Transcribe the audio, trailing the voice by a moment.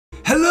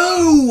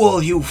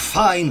all you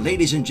fine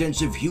ladies and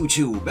gents of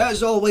YouTube.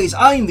 As always,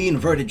 I'm the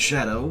Inverted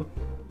Shadow.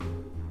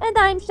 And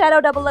I'm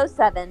Shadow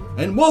 007.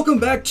 And welcome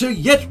back to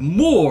yet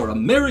more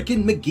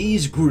American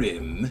McGee's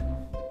Grimm.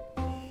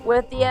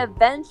 With the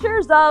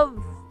adventures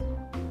of...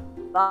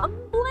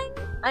 Thumbling?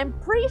 I'm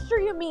pretty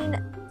sure you mean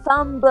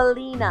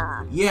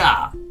Thumbelina.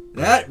 Yeah,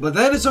 but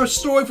that is our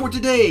story for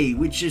today,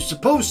 which is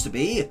supposed to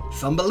be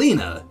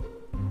Thumbelina.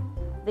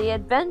 The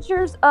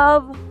adventures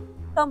of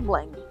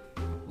Thumbling.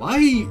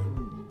 Why...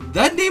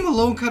 That name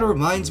alone kind of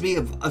reminds me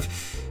of...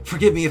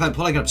 Forgive me if I'm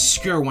pulling an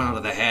obscure one out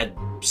of the head.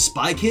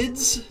 Spy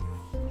Kids?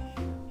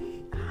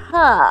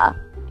 Huh.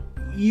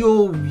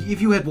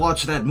 If you had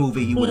watched that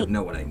movie, you would have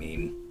known what I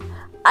mean.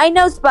 I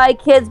know Spy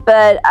Kids,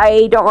 but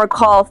I don't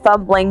recall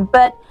Thumbling,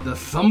 but... The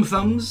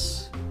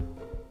Thumbs?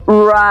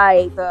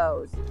 Right,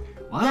 those.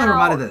 Why am I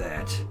reminded of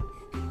that?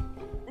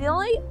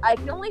 I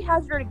can only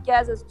hazard a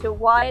guess as to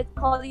why it's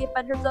called The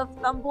Adventures of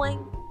Thumbling.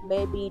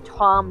 Maybe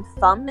Tom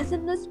Thumb is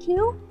in this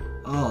too?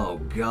 Oh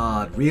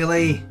god,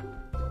 really?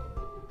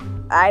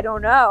 I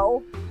don't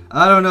know.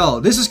 I don't know.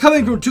 This is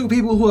coming from two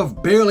people who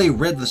have barely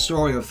read the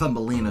story of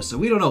Thumbelina, so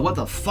we don't know what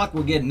the fuck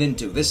we're getting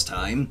into this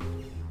time.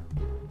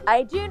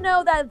 I do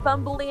know that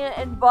Thumbelina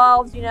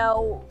involves,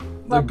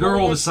 the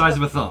girl the size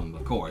of a thumb,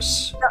 of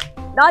course.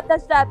 Not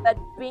just that, but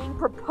being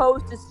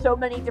proposed to so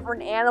many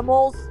different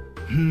animals.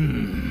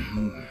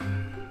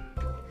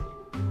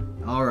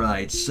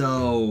 Alright,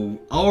 so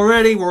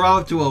already we're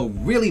off to a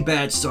really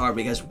bad start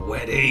because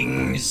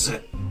weddings.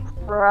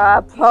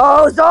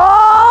 Proposal!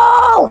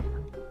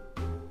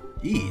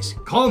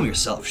 Jeez, calm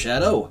yourself,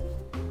 Shadow.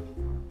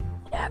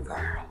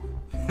 Never.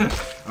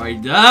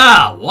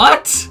 Alright,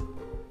 what?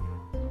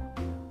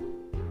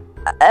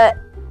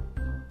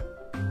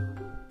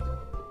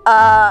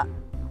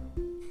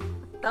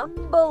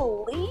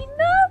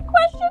 Thumbelina?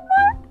 Question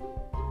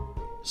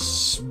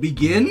mark?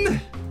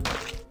 Begin?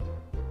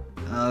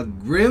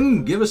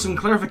 Grimm, give us some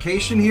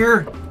clarification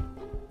here.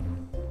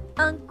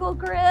 Uncle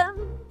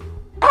Grimm?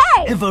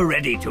 Hey! Ever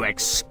ready to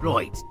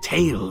exploit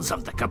tales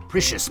of the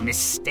capricious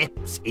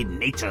missteps in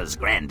nature's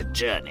grand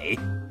journey?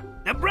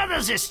 The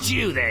brothers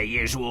eschew their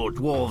usual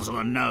dwarves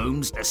or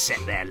gnomes to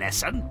set their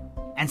lesson,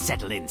 and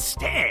settle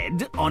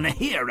instead on a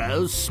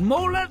hero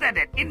smaller than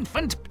an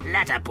infant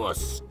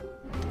platypus.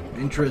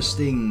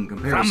 Interesting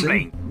comparison.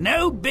 Thumbling,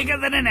 no bigger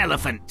than an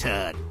elephant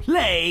turd,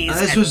 plays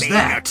As at was being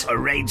that. a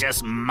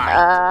courageous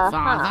mite.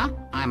 Father,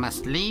 I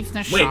must leave the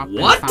Wait, shop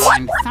what? and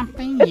find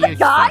something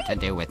useful to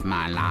do with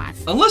my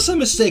life. Unless I'm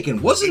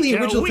mistaken, wasn't the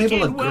It's original a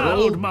fable a wicked girl?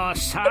 world, my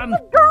son.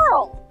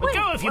 Girl! But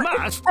go if you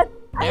must.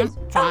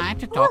 Don't try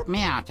to talk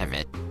me out of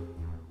it.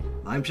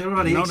 I'm sure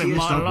about Not if my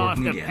stop life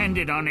working again.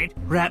 depended on it.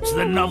 Perhaps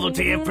the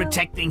novelty of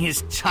protecting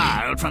his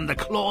child from the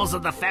claws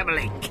of the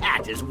family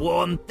cat is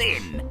worn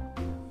thin.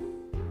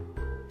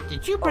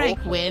 Did you break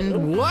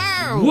wind? Whoa!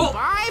 Whoa.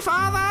 Bye,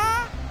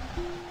 Father!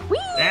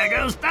 There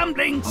goes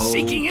Thumbling,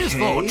 seeking his Okay.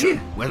 fortune,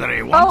 whether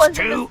he wants it's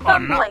to or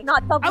Thumbling,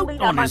 not. not Out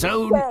Thumbelina, on my his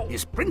own, mistake.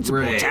 his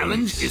principal Great.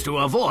 challenge is to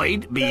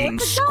avoid being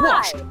it's a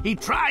squashed. guy. He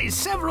tries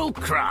several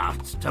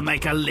crafts to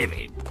make a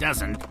living,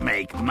 doesn't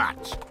make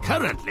much.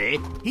 Currently,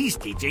 he's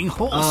teaching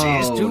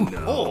horses Oh, to no.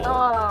 haul.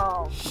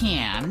 Oh.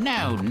 Here,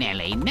 no,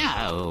 Nelly,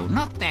 no,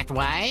 not that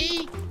way.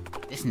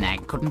 This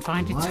nag couldn't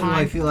find its Why do hind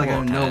I feel like I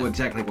quarters. know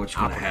exactly what's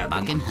I'll going to put a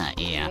bug happen? in her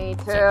ear, Me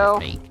so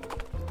to too. speak.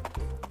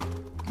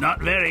 Not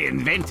very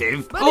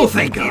inventive, but Oh,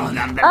 effective thank God. Oh,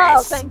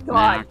 nonetheless. thank Now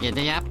God.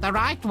 giddy up the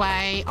right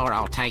way, or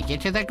I'll take you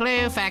to the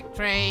glue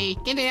factory.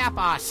 Giddy up,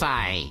 I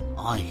say.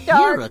 I Dad.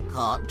 hear a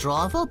cart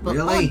driver, but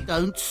Really? I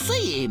don't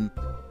see him.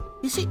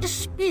 Is it the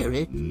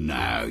spirit?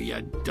 No,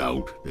 you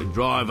don't. The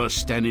driver's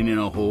standing in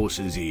a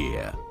horse's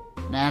ear.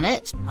 Now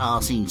that's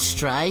passing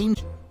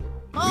strange.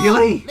 Oh,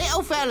 Really?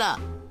 little fella,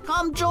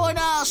 come join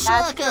our That's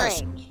circus.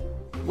 strange.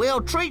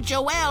 We'll treat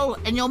you well,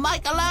 and you'll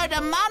make a load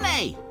of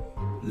money.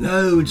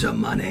 Loads of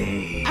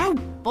money. Oh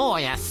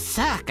boy, a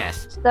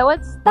circus. So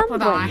it's What Thumbling,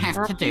 would I have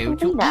not to do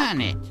to Thumbelina.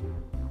 earn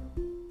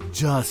it?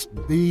 Just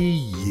be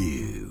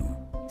you.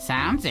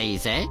 Sounds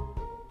easy.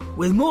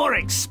 With more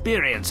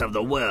experience of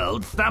the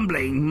world,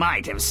 Thumbling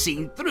might have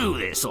seen through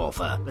this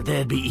offer, but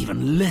there'd be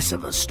even less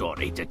of a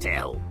story to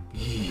tell.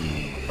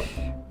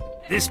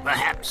 This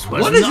perhaps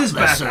was What is not his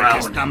the circus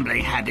background?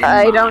 Thumbling had in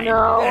I mind. don't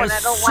know, and There's I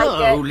don't so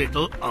like it.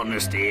 little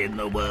honesty in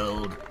the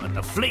world, but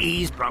the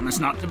fleas promise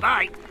not to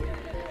bite.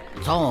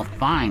 It's all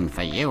fine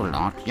for you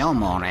lot. You're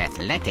more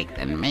athletic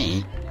than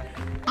me.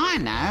 I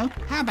know.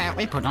 How about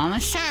we put on a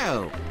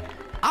show?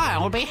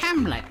 I'll be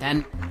Hamlet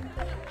and...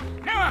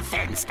 No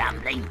offense,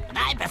 Thumbling, but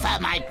I prefer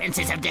my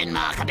Princess of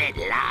Denmark a bit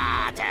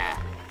larger.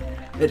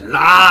 It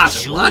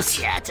later. What?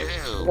 Juicier, too.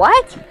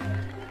 What?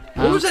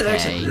 What was that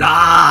Okay. accent?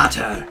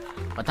 Later.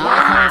 But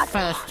I'll go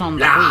first on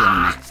the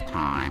wheel next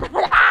time.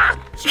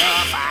 Sure,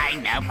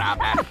 fine, no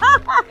problem.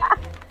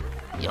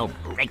 You'll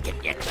break it,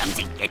 you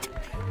clumsy git.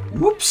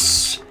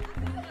 Whoops.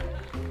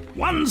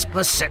 One's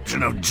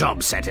perception of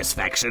job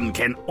satisfaction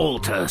can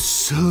alter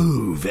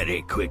so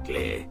very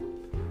quickly.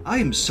 I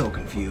am so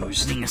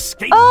confused. Having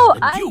escaped Oh,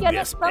 the I get it.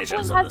 dubious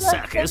pleasures of Thumbling the has a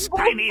circus, symbol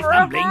tiny for a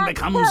Thumbling hat.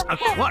 becomes a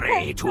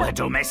quarry to a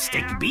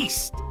domestic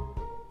beast.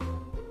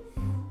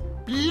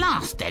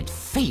 Blasted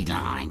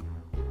feline.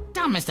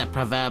 Dumb as the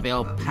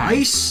proverbial post.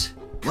 Mice?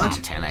 Can't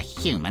What? tell a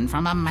human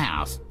from a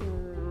mouse.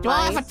 Do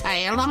I have a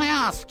tail, I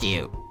ask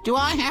you? Do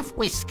I have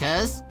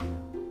whiskers?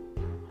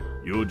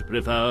 You'd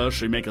prefer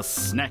she make a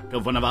snack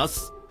of one of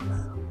us?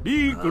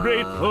 Be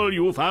grateful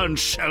you found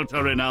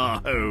shelter in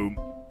our home.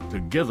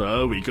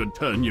 Together we could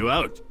turn you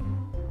out.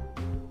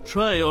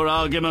 Try your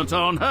argument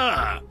on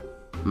her.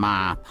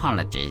 My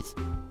apologies.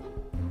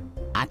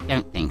 I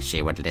don't think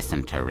she would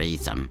listen to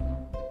reason.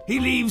 He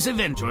leaves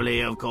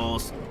eventually, of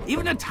course.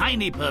 Even a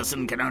tiny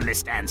person can only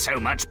stand so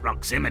much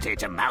proximity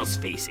to mouse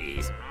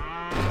feces.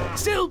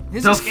 Still,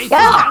 his The escape is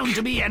fuck? bound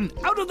to be an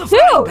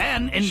out-of-the-frying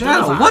pan into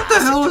Shadow, the what the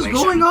fire hell is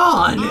situation. going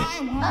on?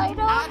 I want I don't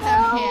out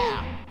know. of here.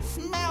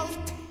 Smells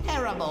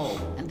terrible,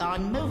 and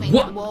I'm moving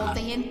What? toward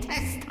the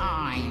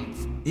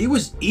intestines. He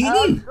was Oh,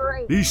 eating?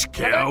 great. This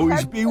cow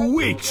is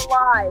bewitched.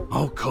 Alive.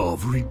 I'll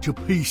carve her into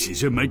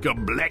pieces and make a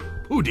black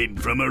pudding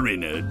from her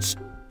innards.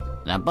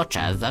 The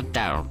butcher's a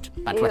dolt,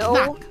 but with Ew.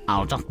 luck,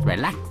 I'll just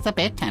relax a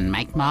bit and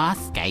make my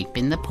escape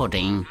in the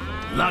pudding.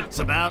 Luck's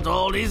about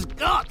all he's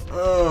got.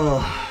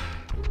 Oh,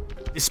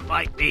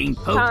 Despite being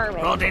poked, Charming.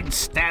 prodded,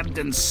 stabbed,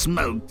 and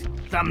smoked,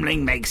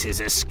 Thumbling makes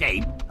his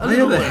escape. I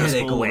little have a worse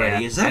headache for wear,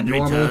 already. Is that and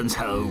normal? returns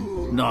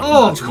home. Not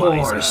Oh, much of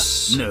wiser.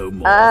 course. No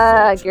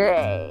more.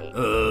 Great.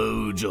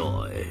 Oh,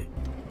 joy.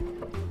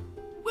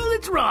 Well,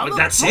 it's rather But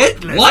that's it?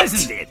 pointless, What?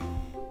 isn't it?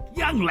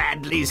 Young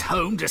lad leaves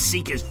home to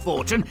seek his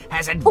fortune,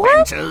 has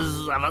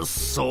adventures of a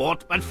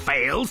sort, but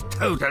fails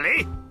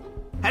totally.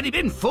 Had he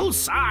been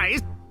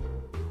full-sized,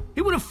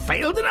 he would have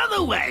failed in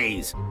other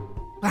ways.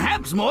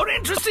 Perhaps more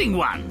interesting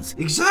ones.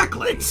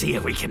 exactly. Let's see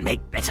if we can make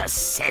better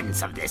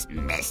sense of this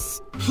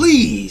mess.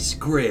 Please,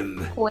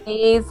 Grimm.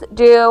 Please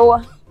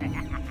do.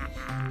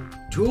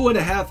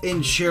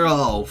 2.5-inch share.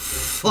 Oh,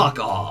 fuck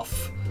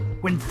off.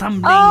 When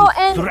Thumbling Oh,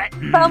 and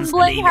threatens to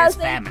Thumbling leave has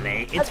his a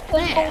family, it's symbol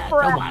fair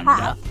for to a wonder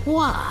hat.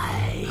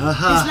 why. Ha,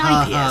 ha, His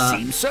life here ha, ha.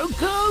 seems so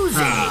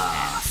cozy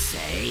and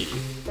safe.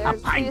 A There's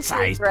two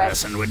pint-sized secrets.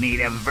 person would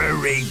need a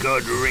very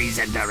good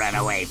reason to run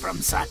away from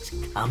such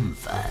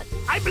comfort.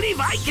 I believe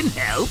I can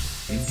help.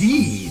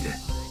 Indeed.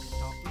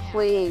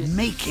 Please.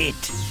 Make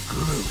it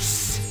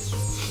gross.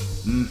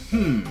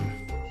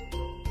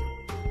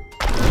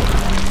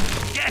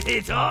 Get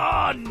it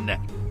on!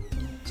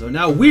 So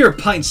now we're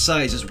pint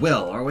size as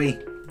well, are we?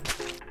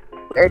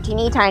 They're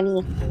teeny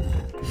tiny.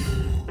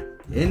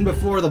 In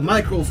before the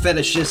micro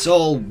fetishists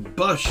all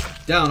bush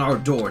down our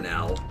door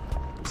now.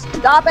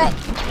 Stop it.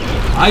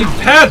 I've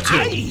had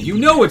to! You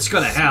know it's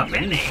gonna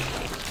happen.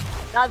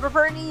 Not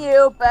referring to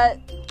you, but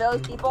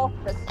those people.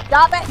 Just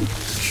stop it.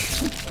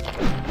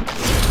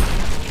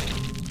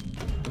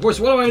 Of course,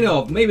 what do I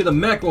know? Maybe the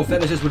macro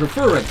fetishists would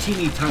prefer a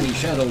teeny tiny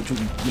shadow to,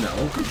 you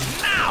know.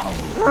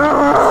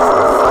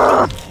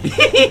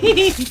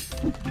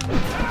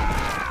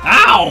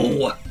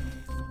 Ow!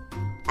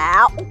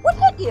 Ow. What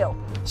hit you?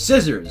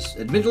 Scissors.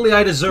 Admittedly,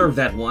 I deserve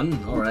that one.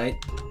 Alright.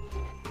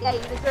 Yeah, you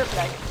deserve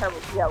that. It's a terrible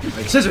joke.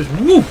 Alright, scissors.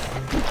 Woo!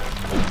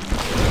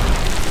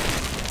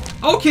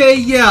 Okay,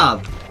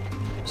 yeah.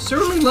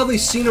 Certainly lovely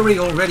scenery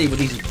already with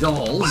these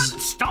dolls.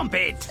 Stomp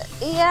it!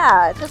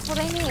 Yeah, just what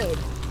I need.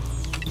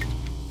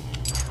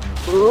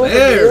 Ooh, the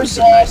There's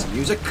some music. nice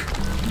music.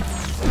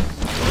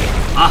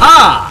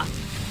 Aha!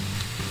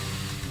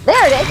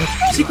 There it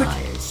is. Secret.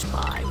 I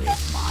spy with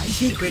my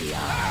Secret. shifty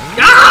eye.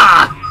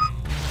 Ah!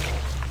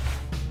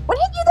 What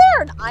hit you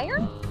there? An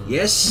iron?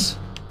 Yes.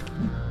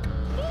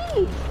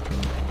 Jeez.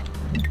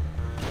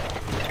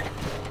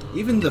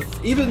 Even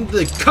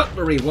the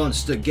cutlery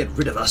wants to get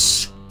rid of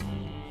us.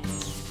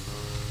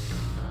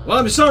 Well,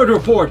 I'm sorry to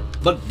report,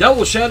 but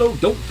Double Shadow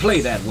don't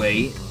play that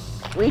way.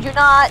 We do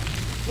not.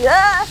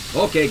 Yeah.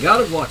 Okay,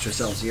 gotta watch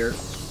yourselves here.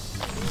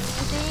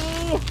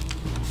 Easy.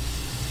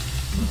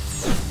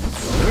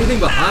 Anything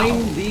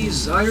behind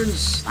these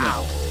irons?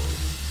 No.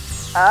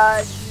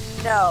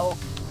 No.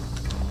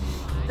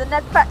 The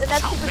next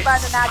secret's by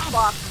the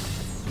matchbox.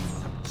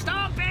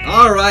 Stop it!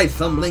 Alright,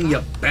 Thumbling,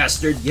 you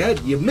bastard.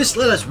 You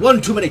misled us one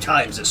too many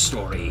times this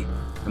story.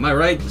 Am I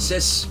right,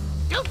 sis?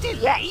 Don't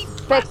delay! Yes.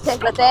 Fix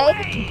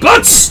sympathy.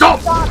 But stop!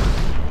 Stop.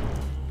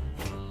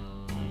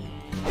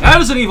 That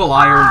is an evil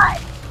iron.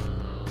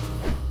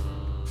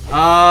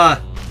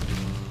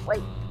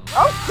 Wait.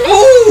 Oh, shit.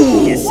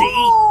 Ooh! You see,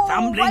 Whoa,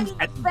 Thumbling right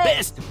in at the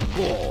face. best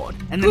bored,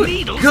 and the Good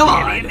needle's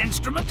God. merely an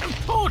instrument of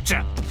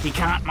torture. He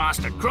can't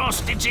master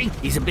cross-stitching,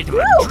 he's a bit of a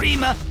Woo.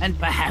 dreamer, and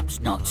perhaps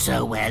not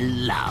so well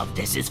loved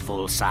as his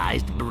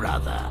full-sized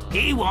brother.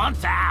 He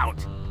wants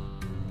out.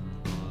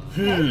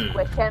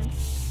 Squish him.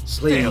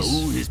 Still,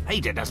 Please. his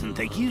pater doesn't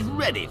think he's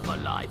ready for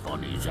life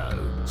on his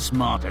own.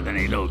 Smarter than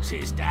he looks,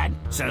 his dad.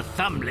 So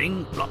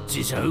Thumbling plots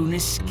his own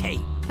escape.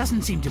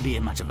 Doesn't seem to be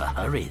in much of a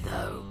hurry,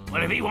 though.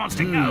 Well, if he wants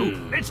to go,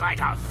 it's like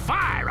a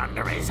fire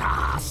under his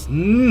ass.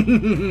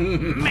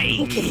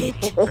 Make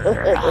it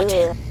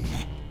rotten.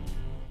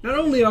 Not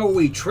only are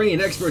we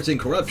trained experts in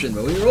corruption,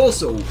 but we're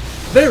also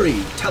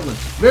very talented,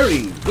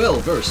 very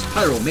well-versed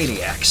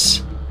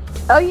pyromaniacs.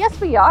 Oh yes,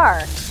 we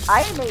are.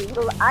 I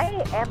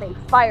am a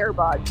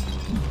firebug.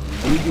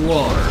 Oh, you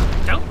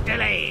are. Don't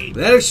delay.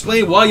 That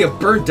explain why you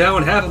burnt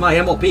down half of my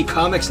MLP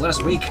comics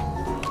last week.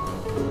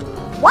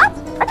 What?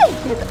 I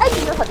didn't do this. I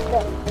didn't do such a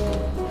thing.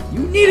 You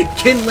needed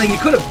kindling. You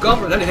could have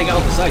gone with anything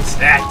else besides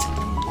that.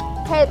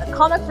 Hey, the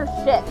comics are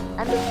shit.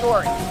 End of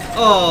story.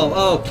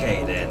 Oh,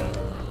 okay then.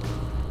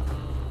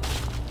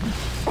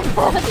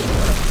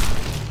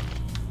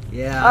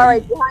 Yeah. All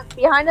right,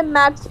 behind the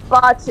match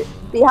box,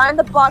 behind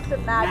the box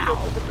of matches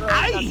is the girl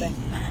jumping.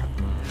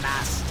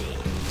 Nasty.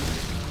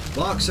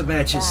 Box of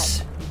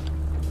matches.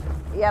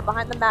 Yeah,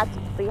 behind the match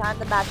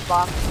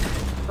box,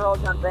 girl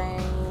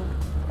jumping.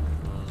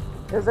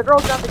 There's a girl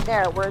jumping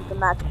there. Where's the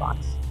match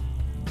box?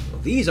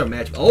 Well, these are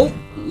match. Oh,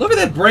 look at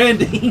that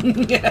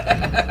branding.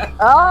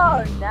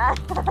 Oh, nice.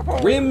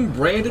 Grimm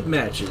branded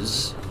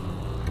matches.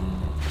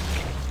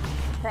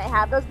 Can I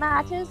have those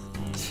matches?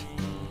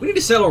 We need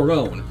to sell our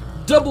own.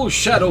 Double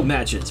shadow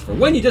matches for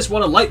when you just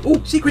want to light.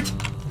 Oh, secret.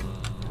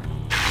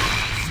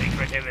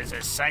 Secretive as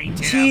a saint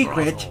in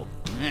Secret. a brothel,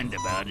 and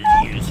about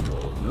as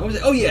useful.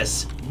 Oh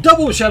yes,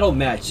 double shadow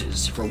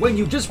matches for when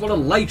you just want to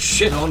light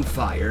shit on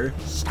fire.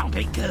 Stomp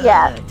it good.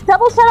 Yeah,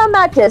 double shadow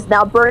matches.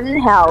 Now burn in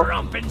hell.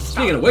 Rump and stomp.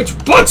 Speaking of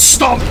which, butt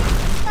stomp!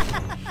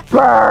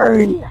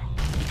 Burn.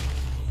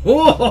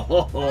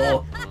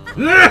 Oh.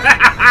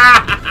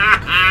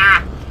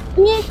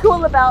 Be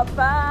cool about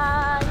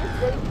fire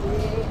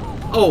safety.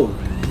 Oh,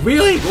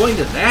 really? Going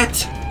to that?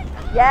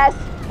 Yes.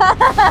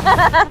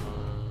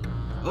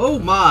 Oh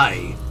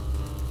my.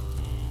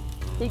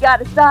 You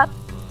gotta stop,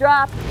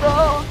 drop,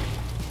 roll.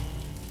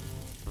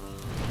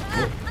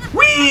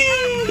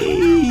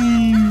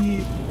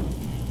 Whee!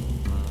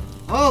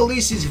 Oh, at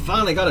least he's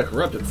finally got a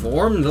corrupted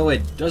form, though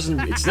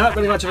it's not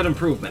really much of an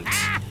improvement.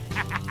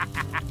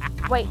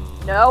 Wait,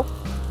 no.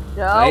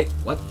 No. Wait,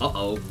 what?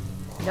 Uh-oh.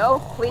 No,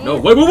 please. No,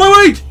 wait! No,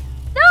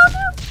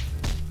 no.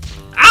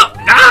 Ow!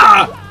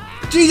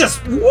 Ah!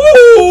 Jesus!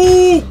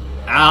 Woo!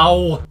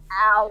 Ow!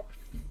 Ow.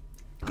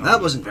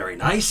 That wasn't very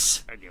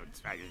nice.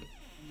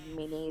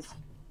 Minis.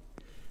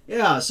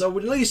 Yeah, so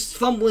at least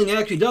Thumbling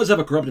actually does have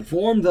a corrupted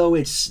form, though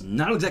it's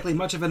not exactly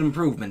much of an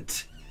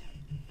improvement.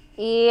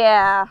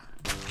 Yeah.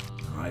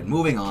 Alright,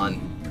 moving on.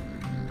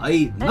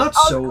 A not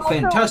also- so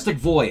fantastic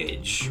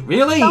voyage.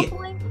 Really?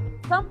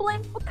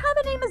 Thumbling? What kind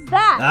of name is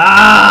that?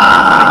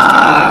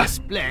 Ah!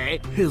 Display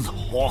his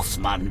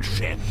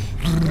horsemanship.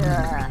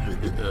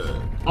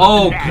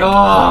 Oh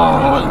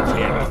god! Won't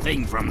hear a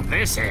thing from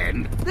this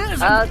end. There's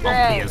an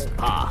Okay. obvious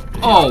path. to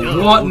Oh,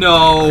 go. what?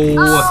 No! Certainly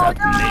the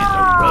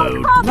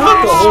road. Come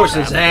Not the on.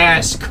 horse's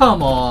ass!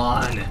 Come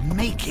on!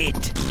 Make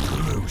it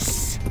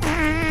loose.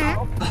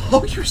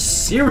 Oh, you're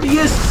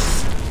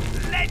serious?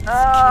 Let's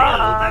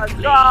Oh, kill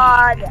the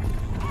God.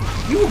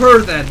 You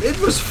heard that? It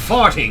was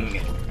farting.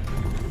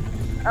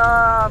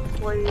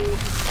 Please.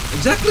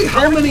 Exactly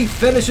how many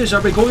fetishes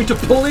are we going to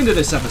pull into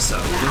this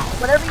episode?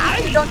 Whatever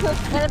you do, don't show this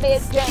to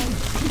animated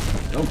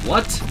James. Don't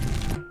what?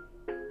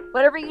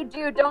 Whatever you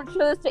do, don't show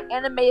this to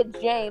animated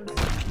James.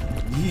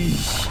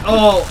 Yeesh.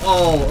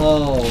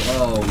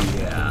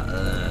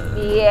 Yeah.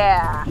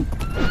 Yeah.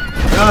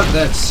 God,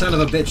 that son of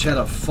a bitch had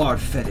a fart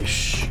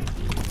fetish.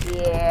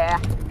 Yeah.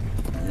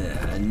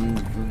 Yeah, and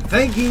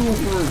thank you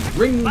for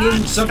bringing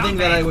in something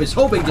that I was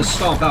hoping to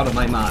stomp out of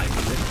my mind.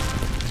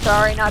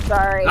 Sorry, not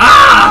sorry.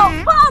 Ah!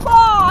 Oh, come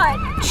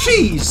on!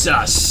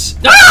 Jesus!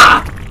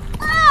 Ah!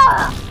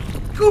 Ah!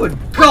 Good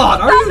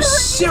God, are you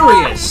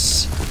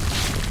serious?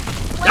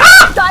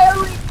 Like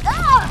diarrhea.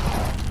 Ah!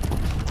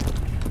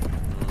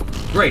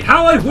 Great.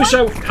 How I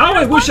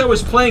wish I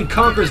was playing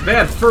Conker's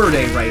Bad Fur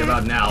Day right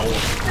about now.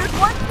 There's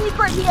one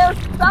secret here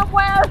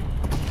somewhere.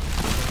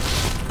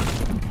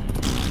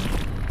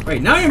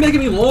 Right, now you're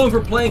making me long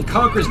for playing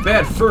Conker's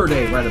Bad Fur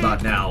Day right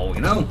about now,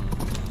 you know?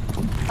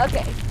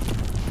 Okay.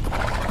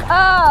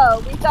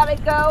 Oh, we gotta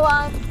go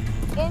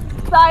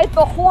inside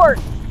the horse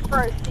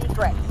for a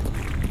secret.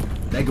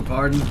 Beg your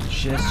pardon,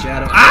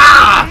 Shadow.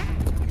 Ah!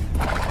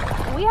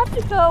 We have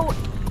to go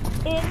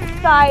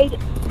inside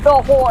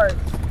the horse.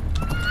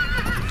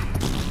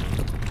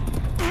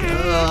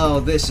 Oh,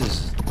 this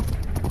is...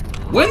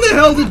 When the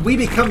hell did we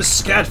become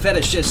scat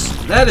fetishists?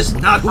 That is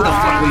not who the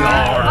fuck we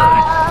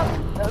are.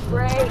 The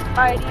great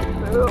mighty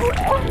Boo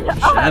and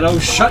Shadow,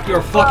 shut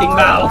your fucking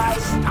mouth.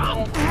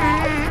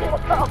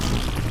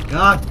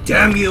 God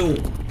damn you.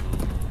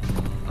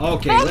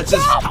 Okay, let's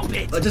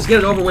just get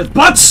it over with.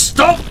 Butt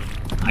stomp!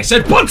 I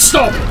said butt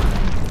stomp!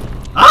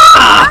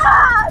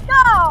 Ah!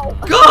 No!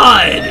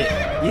 God!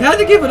 You had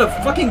to give it a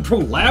fucking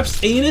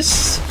prolapsed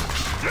anus?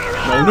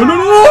 No!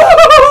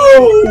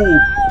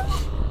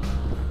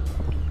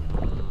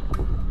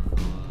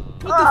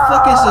 What the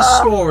fuck is the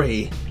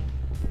story?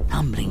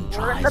 Thumbling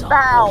tries the a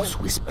bow. horse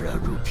whisperer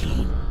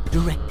routine,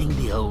 directing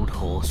the old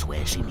horse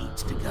where she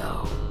needs to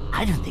go.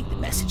 I don't think the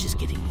message is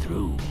getting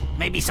through.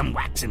 Maybe some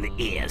wax in the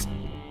ears.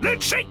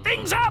 Let's shake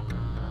things up!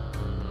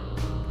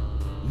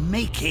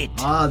 Make it.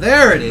 Ah,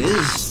 there it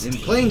is, in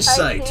plain I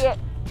sight. see it.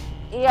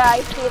 Yeah,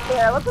 I see it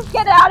there. Let's just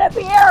get out of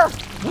here.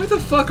 Why the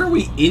fuck are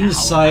we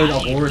inside a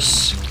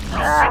horse?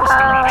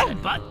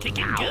 Butt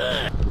kicking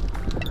good.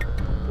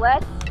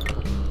 Let's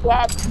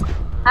get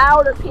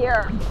out of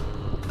here.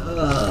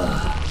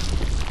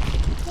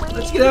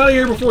 Let's get out of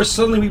here before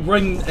suddenly we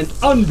bring an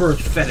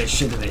unbirth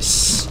fetish into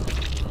this.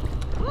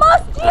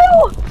 Must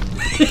you?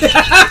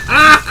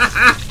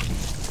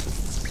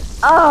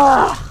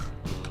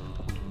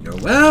 You're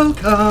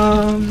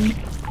welcome.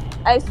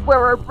 I swear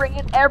we're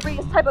bringing every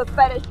type of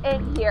fetish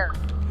in here.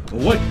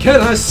 What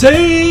can I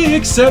say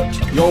except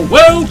you're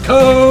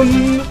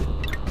welcome?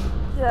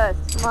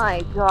 Just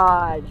my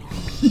god.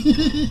 You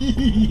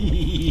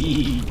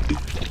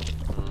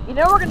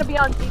know we're gonna be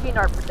on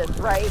DeviantArt for this,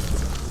 right?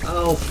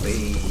 Oh,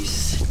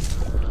 please.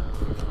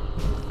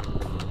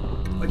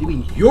 What do you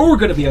mean you're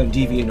gonna be on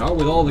DeviantArt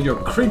with all of your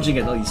cringing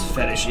at all these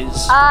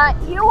fetishes?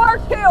 You are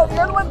too.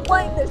 You're the one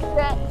playing this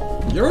shit.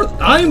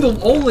 I'm the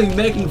only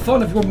making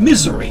fun of your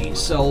misery,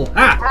 so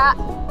ha!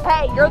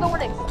 Hey, you're the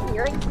one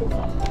experiencing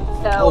it.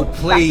 So. Oh,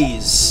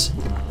 please.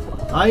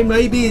 I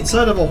may be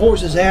inside of a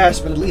horse's ass,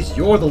 but at least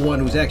you're the one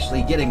who's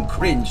actually getting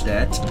cringed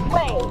at.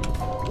 Wait,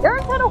 you're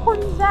inside a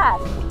horse's ass,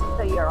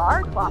 so you're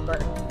our clopper.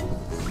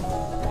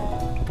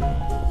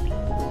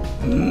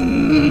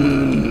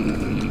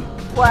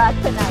 What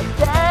can I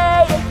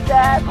say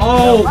except...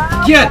 Oh,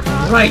 get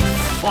right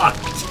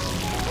fucked!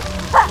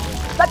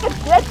 Suck a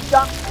dick,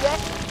 jump shit.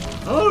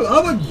 Oh, how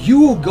about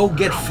you go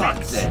get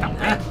fucked then,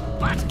 huh?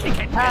 Butt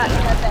kicking good.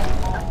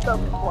 Nothing. I'm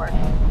spoken for.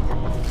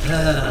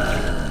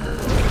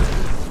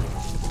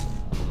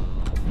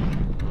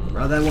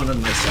 Well, that one on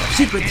myself.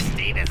 Secret! This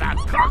need is a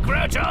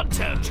cockroach or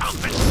two.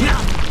 Chomp and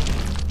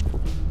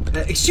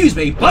stomp. Excuse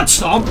me, butt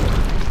stomp!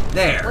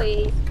 There.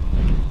 Please.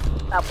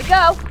 Out we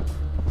go.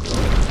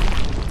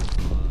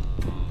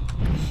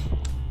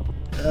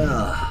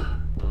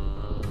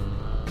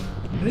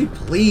 Can we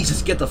please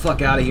just get the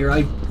fuck out of here?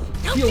 I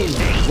feel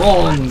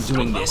wrong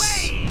doing this.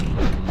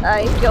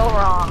 I feel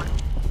wrong.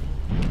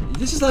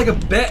 This is like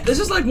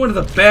one of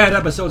the bad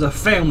episodes of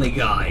Family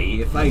Guy,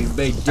 if I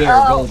may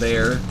dare go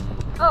there.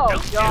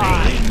 Oh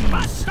god.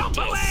 Butt stomp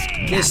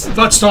away. Kiss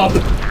butt stomp!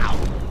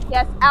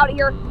 Yes, out of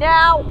here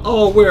now.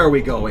 Oh, where are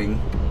we going?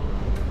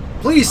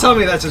 Please tell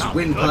me that's his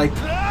windpipe.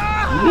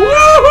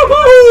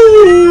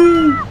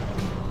 Woo!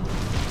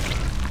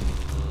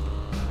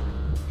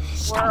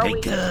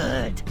 Stomping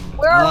good.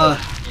 Where are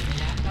we?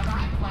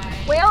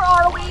 Where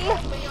are we?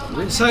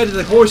 We're inside of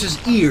the horse's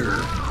ear.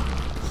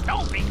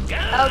 Stomping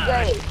good.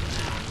 Okay.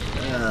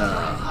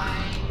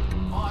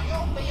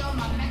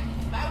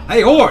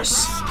 Hey,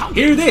 horse!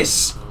 Hear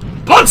this!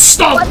 Butt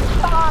stomp!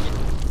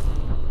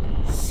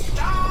 Let's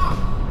stop.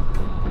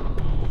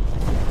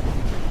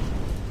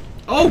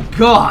 Oh,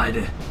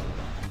 God!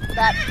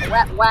 That's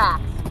wet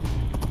wax.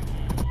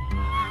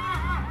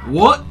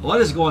 What?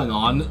 What is going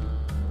on?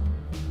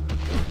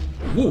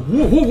 Whoa,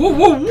 whoa, whoa, whoa,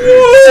 whoa,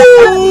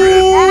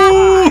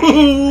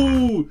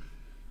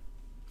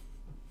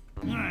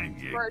 whoa!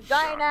 For a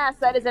giant ass,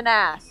 that is an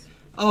ass.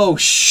 Oh,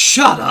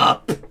 shut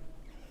up!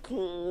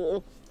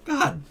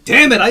 God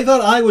damn it, I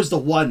thought I was the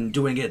one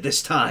doing it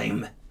this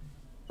time.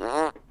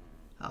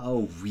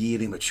 Oh,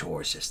 really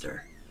mature,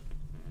 sister.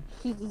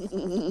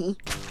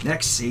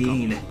 Next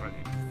scene.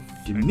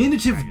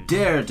 Diminutive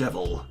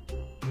daredevil.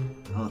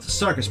 Oh, it's a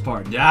circus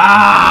party.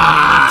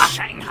 Ah!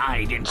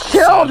 Shanghai didn't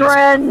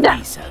Children!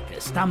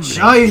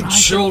 Giant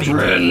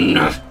children!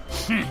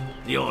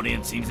 The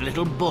audience seems a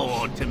little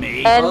bored to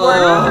me. And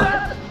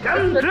we're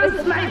Come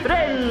dress, my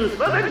friends,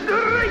 for the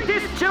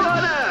greatest show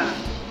on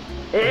earth!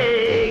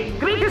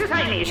 Greatest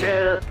tiny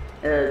show.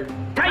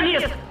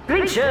 Tiniest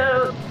great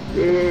show.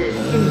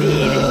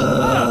 Indeed.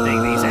 I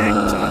think these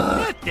acts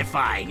are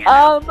defying it.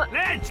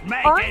 Let's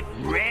make it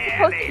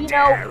really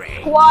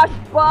dirty. Squash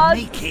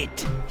bugs. Make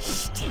it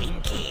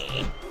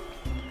stinky.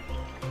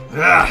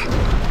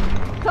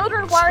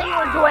 Children, why are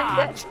you enjoying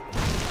this?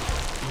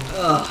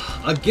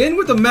 Again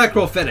with the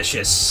macro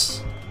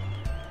fetishes.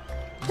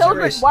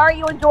 Children, Serious? why are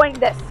you enjoying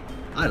this?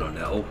 I don't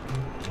know.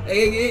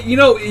 Hey, you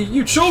know,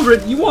 you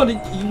children, you want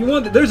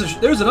there's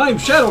an I Am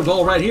Shadow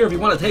doll right here if you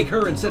want to take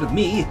her instead of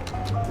me.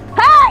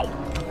 Hey!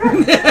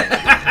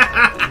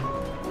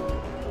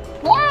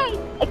 Hey! I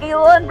get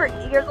a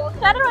little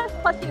shadow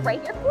plushie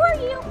right here for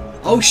you.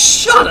 Oh,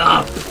 shut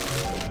up!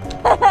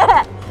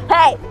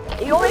 Hey,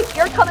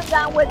 you're coming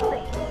down with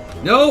me.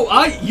 No,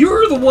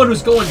 you're the one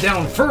who's going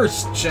down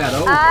first,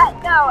 Shadow.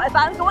 No, if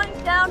I'm going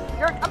down,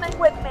 you're coming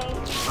with me.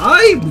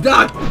 I'm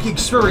not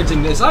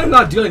experiencing this. I'm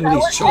not dealing with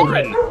these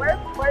children. We're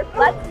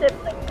blood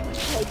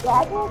siblings.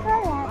 Together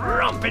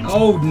forever.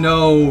 Oh,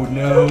 no.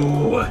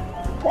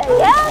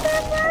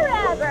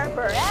 Together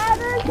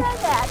forever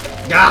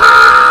together.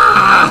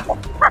 Ah!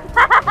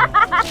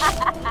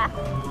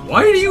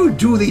 Why do you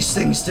do these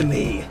things to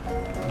me?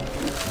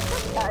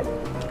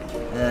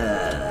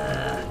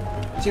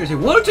 Seriously,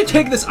 why don't you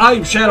take this I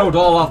Am Shadow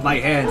doll off my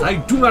hands? I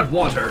do not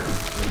want her.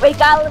 We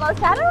got a little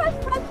shadow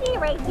plushie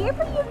right here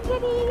for you,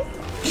 kitties.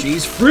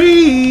 She's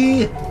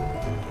free!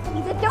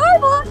 He's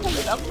adorable.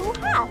 He's a blue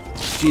hat.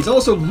 She's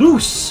also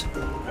loose.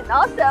 And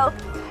also,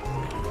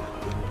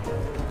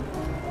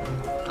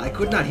 I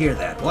could not hear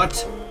that.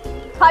 What?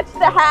 touch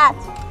the hat.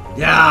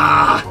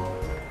 Yeah.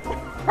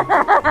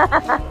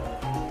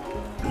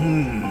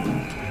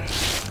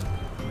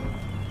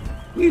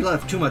 We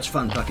have too much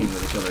fun fucking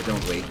with each other,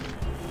 don't we?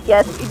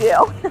 Yes, we do.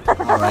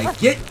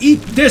 Alright,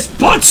 eat this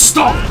butt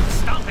stomp!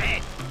 Stop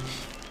it!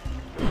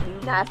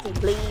 You nasty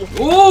flea.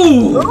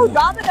 Ooh! Ooh,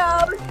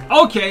 dominoes.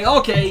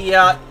 Okay,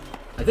 yeah.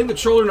 I think the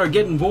children are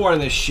getting bored of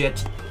this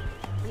shit.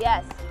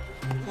 Yes.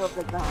 Kill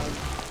the guy.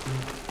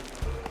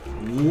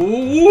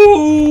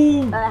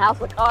 Ooh! House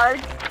of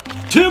cards.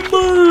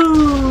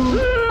 Timber!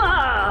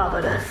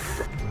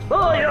 Marvelous.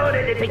 For your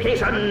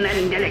edification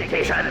and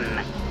delectation,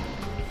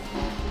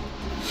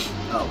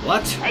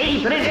 What? I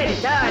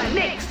present our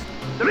next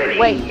thrilling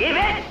Wait.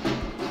 event.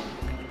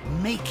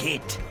 Make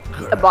it.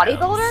 A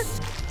bodybuilder?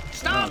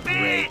 Stop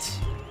it!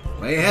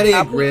 Way ahead of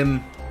you,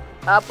 Grimm.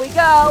 Up we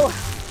go.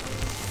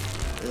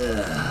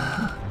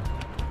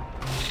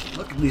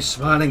 Look at these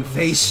smiling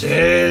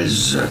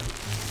faces.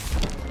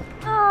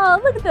 Oh,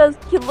 look at those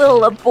cute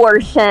little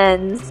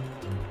abortions.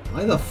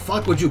 Why the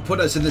fuck would you put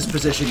us in this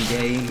position,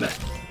 game?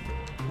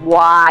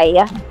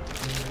 Why?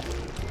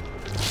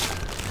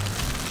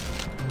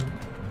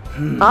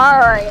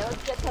 Alright,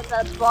 let's get to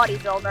the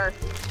bodybuilder.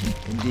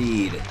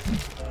 Indeed.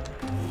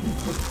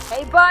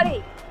 Hey,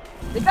 buddy.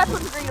 We got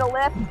something for you to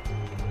lift.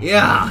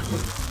 Yeah.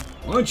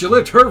 Why don't you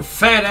lift her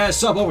fat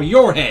ass up over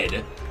your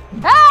head?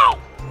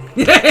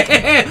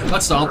 Hey!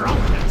 Let's stomp.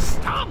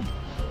 Stop!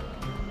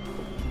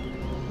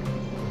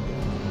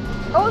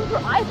 Those were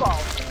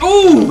eyeballs.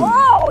 Ooh!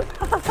 Oh!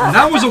 And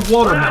that was a Our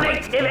watermelon.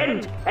 next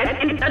event, an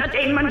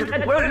entertainment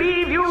that will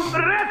leave you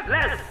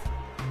breathless.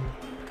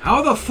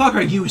 How the fuck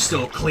are you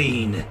still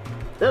clean?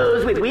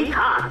 Those with weak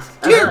hearts.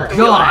 Dear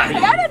God!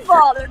 Get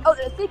involved. Oh,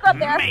 there's a secret up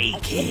there.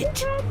 Make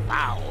it.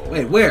 Wow.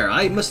 Wait, where?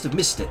 I must have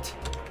missed it.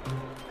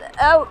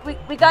 Oh,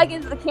 we gotta get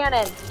into the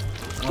cannon.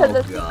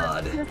 Oh,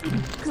 God.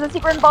 Because the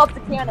secret involves the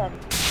cannon.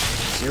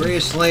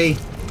 Seriously?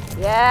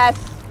 Yes.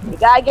 We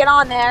gotta get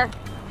on there.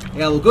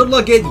 Yeah, well, good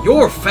luck getting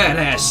your fat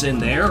ass in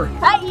there.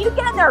 Hey, you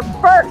get in there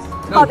first,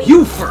 No, Hubby.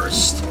 you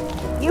first.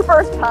 You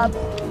first, Hub.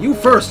 You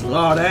first,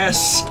 lard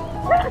ass.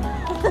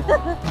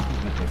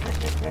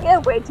 You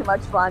have way too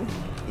much fun.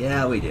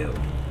 Yeah, we do.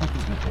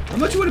 How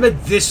much would have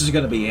bet this is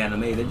gonna be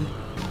animated?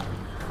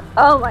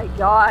 Oh my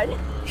god.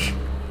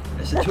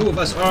 As the two of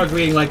us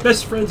arguing like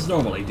best friends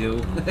normally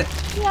do.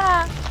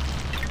 Yeah.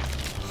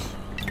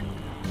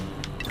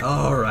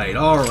 Alright.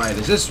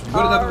 Is this good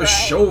enough of a Alright.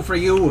 show for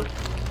you?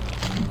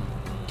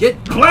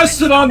 Get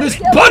blasted on this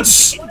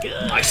butts!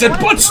 I said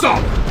butt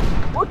stomp!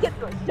 We'll get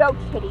through a show,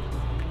 kitty.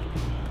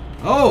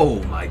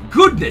 Oh my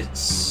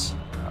goodness!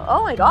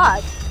 Oh my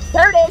god.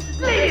 There it is.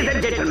 Ladies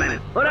and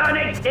gentlemen, for our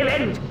next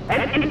event,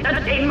 an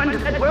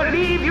entertainment that will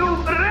leave you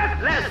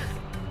breathless.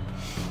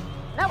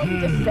 Isn't that what you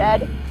just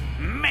said?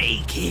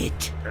 Make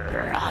it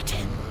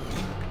rotten.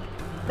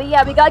 But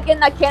yeah, we gotta get in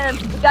that cannon.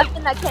 We gotta get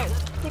in that cannon.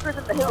 Secrets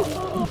in the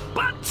hoop.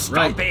 But stop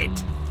Right.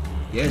 it.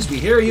 Yes, we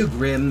hear you,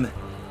 Grimm.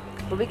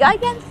 But we gotta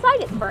get inside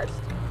it first.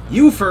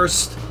 You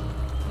first.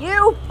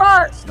 You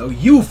first. No,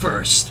 you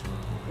first.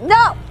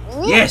 No.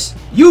 Yes,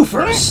 you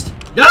first.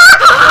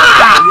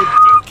 Ah! You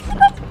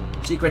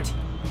dick. Secret. See,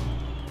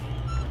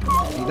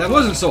 that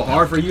wasn't so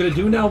hard for you to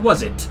do now,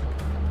 was it?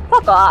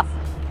 Fuck off.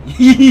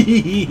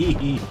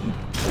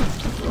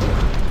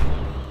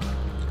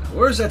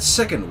 Where's that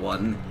second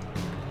one?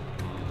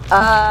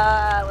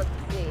 Let's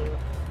see.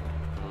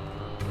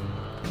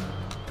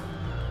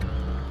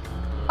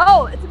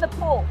 Oh, it's in the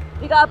pool.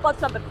 We gotta butt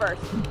stomp it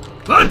first.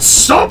 Let's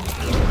stop!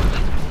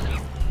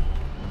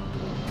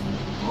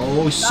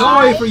 Oh,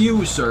 sorry Die. for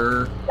you,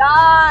 sir.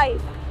 Die.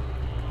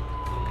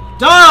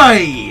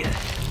 Die!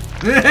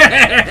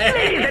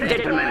 Ladies and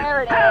gentlemen,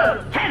 There it how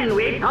is. can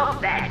we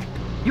top that?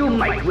 You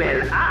might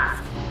well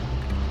ask.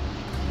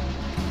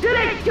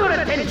 Direct your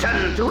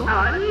attention to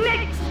our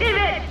next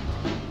event.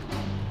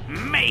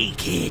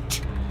 Make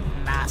it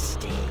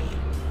nasty.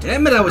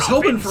 Damn it, I was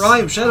hoping for I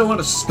Am Shadow on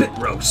a spit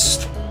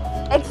roast.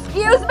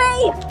 Excuse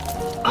me?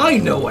 I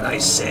know what I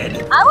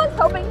said. I was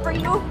hoping for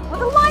you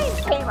with a lion's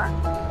tamer.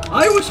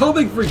 I was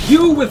hoping for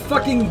you with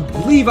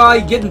fucking Levi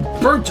getting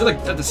burnt to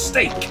the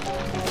stake.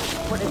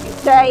 What did you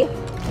say?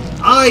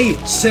 I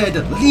said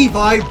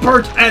Levi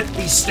burnt at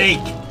the stake.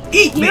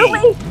 Eat me!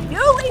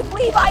 You leave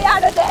Levi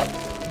out of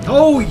this.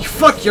 Oh,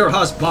 fuck your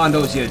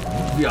husbandos,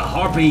 you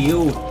harpy,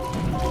 you.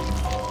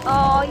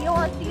 Oh, you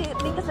want to see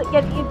think us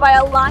get eaten by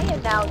a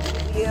lion now,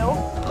 do you?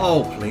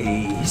 Oh,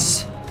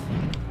 please.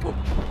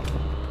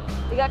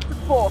 We got to the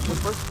pool.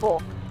 Where's the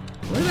pool?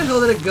 Where the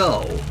hell did it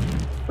go?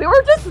 We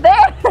were just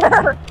there.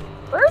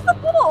 Where's the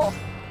pool?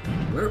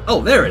 Where?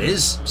 Oh, there it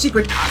is.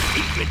 Secret.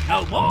 Secret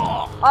no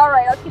more. All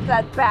right, let's get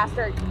that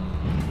bastard.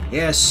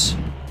 Yes.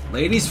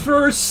 Ladies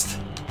first.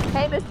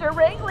 Hey, Mr.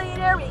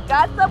 Ringleader, we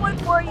got someone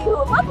for you who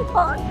would love to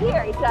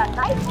volunteer. He's got a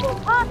nice little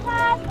top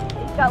hat.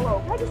 He's got a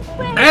little red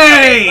swing.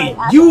 Hey!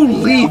 You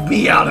leave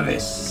me out of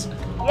this.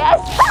 Yes.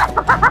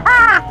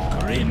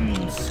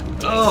 Grimm's.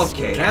 Oh,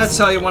 Okay, that's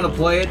how you want to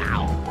play it?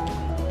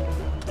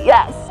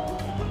 Yes.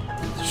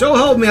 So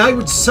help me, I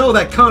would sell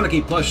that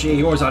Kaneki plushie of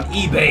yours on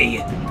eBay.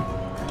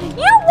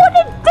 You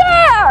wouldn't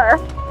dare!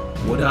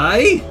 Would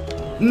I?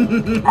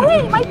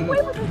 Hey, my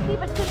boy would just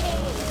leave it to me.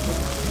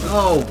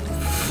 Oh.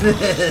 So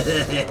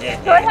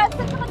it has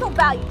sentimental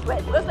value to it.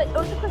 It was a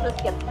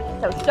Christmas gift,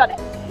 so shut it.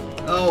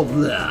 Oh,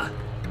 blah.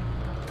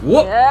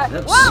 Whoop. Yeah.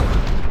 That's... Whoa!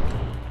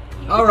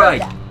 All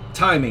right,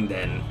 timing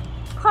then.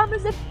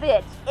 Karma's a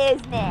bitch,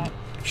 isn't it?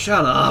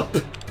 Shut up.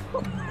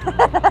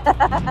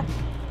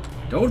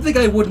 Don't think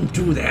I wouldn't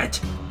do that.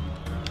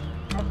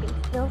 I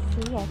can still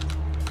see it.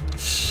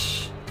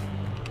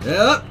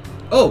 Yep.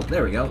 Oh,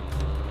 there we go.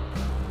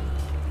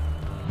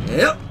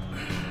 Yep.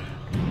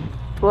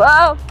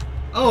 Whoa!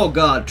 Oh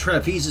god,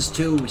 trapezes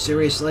too,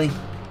 seriously?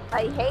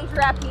 I hate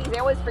trapeze, they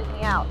always freak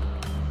me out.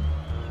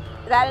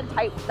 That and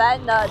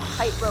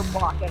tightrope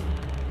walking.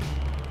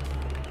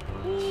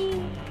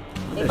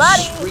 Hey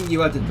buddy! String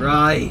you out to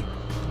dry.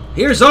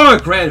 Here's our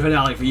grand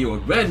finale for you, a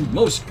grand,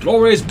 most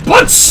glorious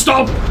butt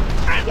stomp!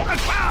 And the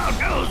crowd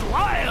goes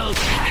wild.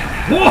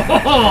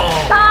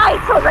 Whoa! Die,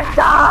 children,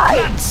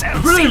 die!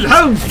 Brilliant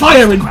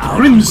hellfire and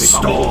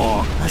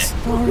brimstone! The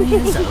story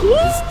is over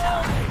this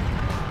time.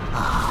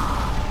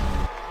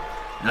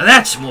 Now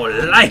that's more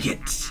like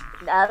it!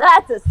 Now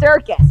that's a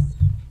circus.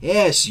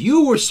 Yes,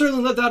 you were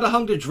certainly left out of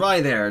hung to dry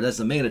there. That's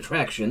the main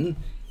attraction.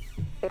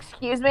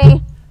 Excuse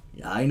me?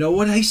 I know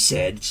what I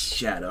said,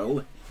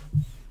 Shadow.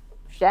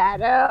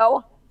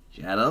 Shadow.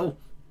 Shadow?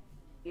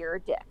 You're a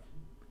dick.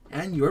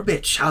 And you're a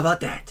bitch, how about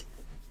that?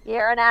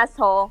 You're an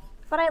asshole,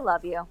 but I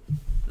love you.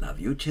 Love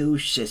you too,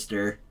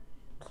 sister.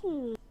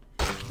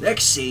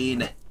 Next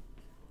scene.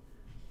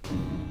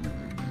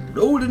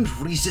 Rodent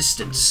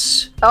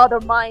resistance. Oh, they're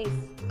mice.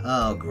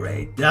 Oh,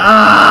 great.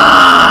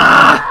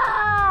 Ah!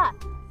 Ah!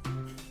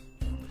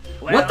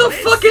 Well, What the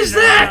fuck is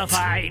that? A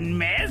fine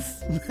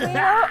mess.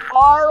 Where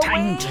are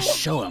Time we? to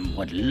show 'em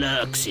what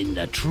lurks in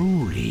the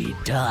truly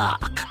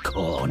dark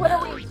corner. What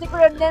are we in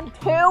Secret of Nim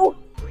 2?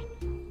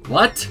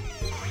 What?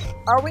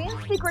 Are we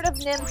in Secret of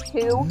Nim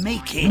 2?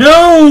 Make it.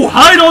 No!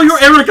 Hide all your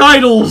Eric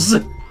idols!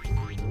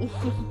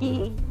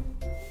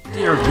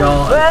 Dear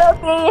God. We'll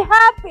be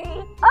happy.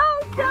 Oh,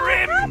 so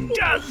Grimm happy.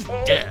 does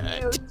If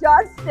dirt. you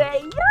just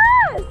say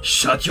yes.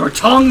 Shut your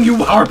tongue, you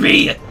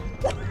harpy!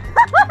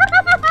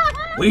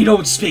 We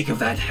don't speak of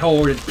that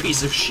horrid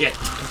piece of shit.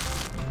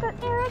 But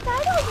Eric,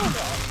 I don't get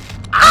it.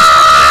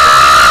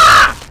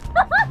 Ah!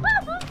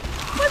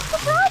 What's the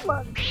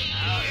problem?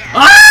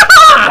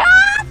 Ah!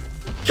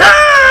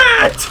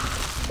 Cat!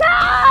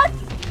 Cat!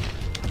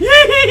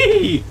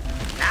 Yee!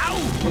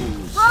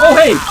 Oh,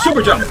 hey,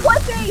 super jump.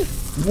 Pussy!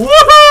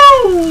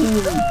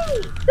 Woohoo!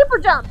 Super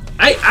jump!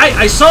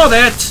 I saw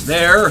that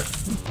there.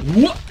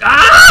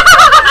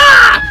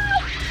 Ah!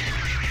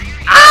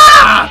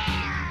 Ah!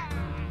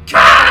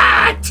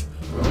 Cat!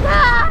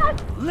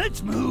 Cat!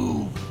 Let's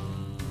move.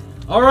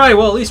 All right,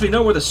 well at least we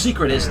know where the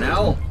secret is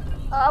now.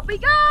 Up we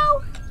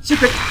go!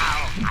 Secret.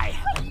 I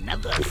have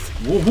another.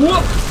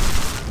 Whoop.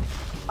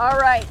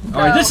 Alright, so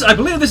All right, I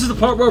believe this is the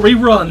part where we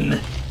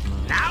run.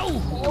 Now.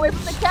 stay away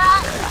from the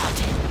cat!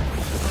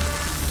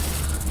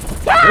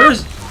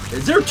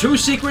 Is there two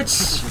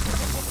secrets?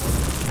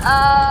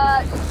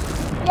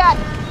 Yes.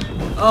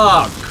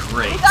 Oh, We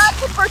great. got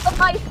to first the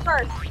mice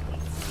first.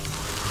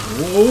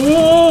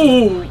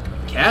 Whoa!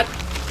 Cat?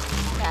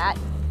 Cat.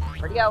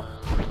 Where'd he go?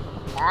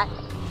 Cat.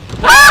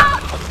 Ah!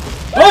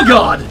 Oh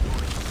god!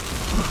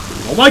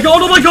 Oh my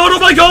god, oh my god, oh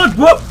my god!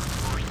 Whoop!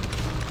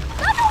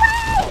 Run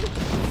away!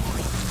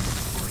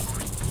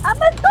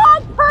 I'm a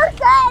dog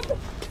person!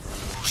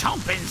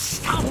 Chomping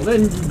stomp. Well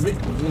then,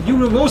 you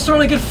will most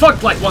certainly get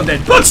fucked like one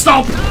then. Butt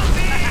stomp!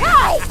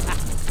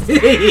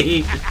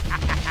 Hey!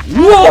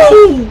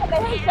 Whoa!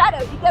 Hey, Shadow,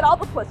 you get all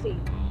the pussy.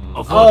 A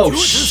Oh,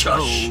 fortuitous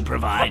shush. foe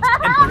provides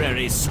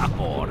temporary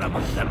succor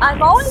among the mice.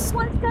 I'm always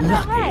one step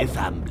Lucky ahead.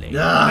 Thumbling.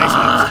 Ah. Nice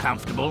looks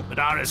comfortable, but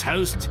are his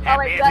host happy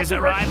right, at his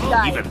that's where he arrival?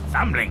 died. Even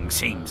Thumbling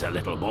seems a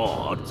little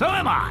bored. So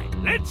am I.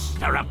 Let's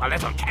stir up a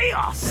little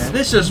chaos. Yeah,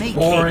 this is Make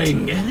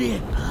boring.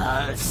 It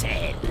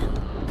repulsive.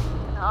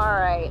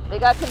 Alright, they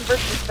got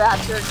converted this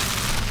bastard.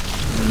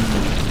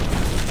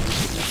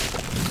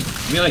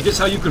 You mean like this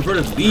how you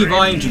converted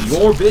Levi into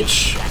your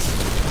bitch?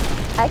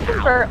 I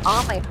convert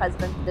all my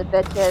husbands to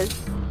bitches.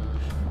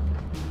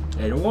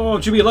 And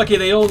won't you be lucky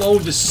they all know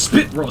to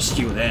spit roast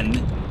you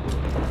then?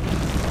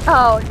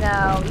 Oh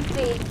no, you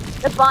see,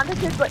 the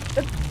bondage is what.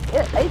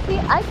 I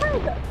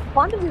kind of.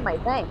 Bondage is my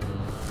thing.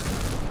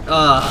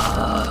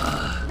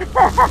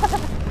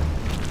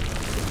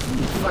 You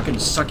fucking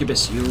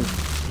succubus, you.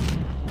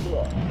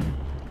 Yeah.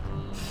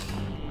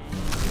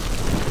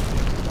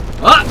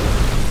 Ah!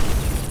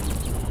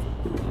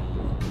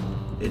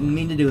 Didn't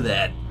mean to do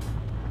that.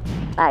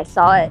 I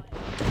saw it.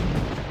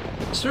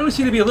 Certainly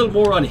seem to be a little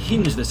more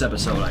unhinged this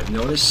episode, I've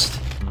noticed.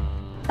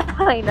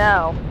 I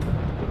know.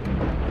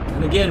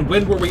 And again,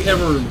 when were we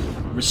ever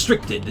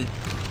restricted?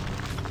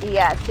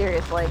 Yeah,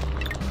 seriously.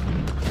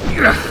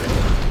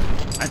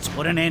 Let's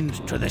put an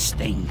end to this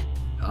thing.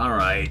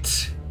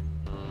 Alright.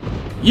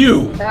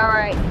 You!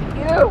 Alright,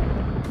 you!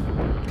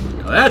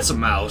 Now that's a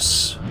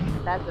mouse.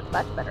 That's a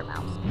much better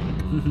mouse.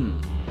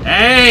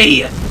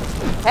 Hey!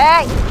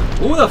 Hey!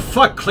 Who the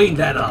fuck cleaned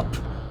that up?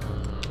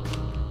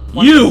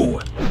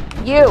 You!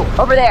 You!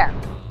 Over there!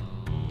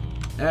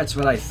 That's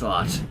what I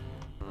thought.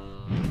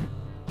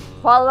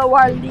 Follow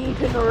our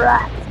legion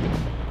rat!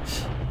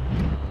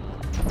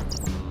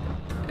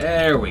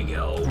 There we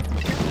go.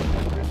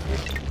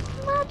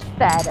 Much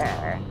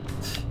better.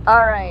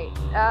 Alright,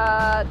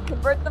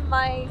 convert the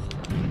mice.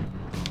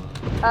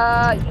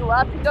 You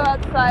have to go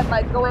outside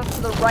by going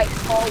to the right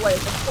hallway.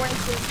 The coin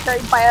is being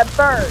carried by a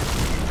bird.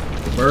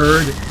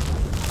 Bird.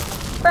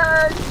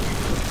 Bird!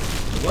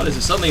 What is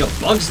it? Suddenly a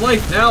bug's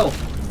life now?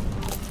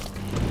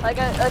 Like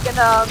an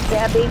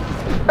Bambi.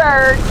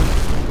 Bird!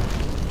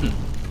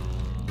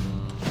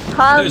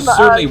 There's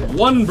certainly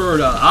one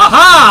bird.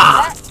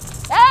 Aha!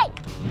 Hey!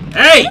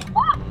 Hey!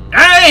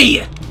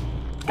 Hey!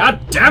 God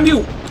damn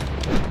you!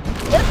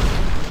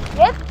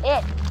 It's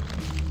it!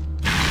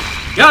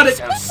 Got it!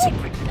 So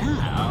secret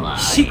now.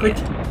 Secret.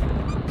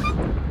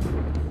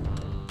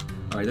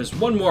 Alright, there's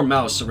one more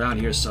mouse around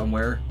here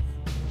somewhere.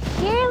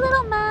 Here,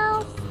 little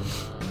mouse.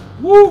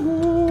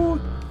 Woohoo!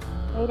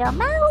 Little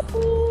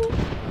mousey.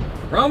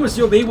 Promise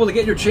you'll be able to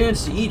get your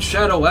chance to eat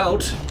Shadow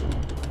out.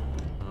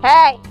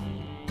 Hey!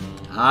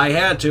 I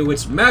had to.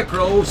 It's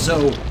macro,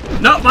 so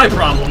not my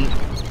problem.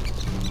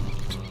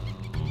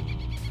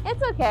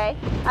 It's okay.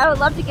 I would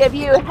love to give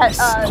you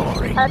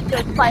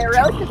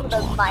hepatospirosis with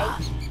those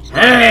mice.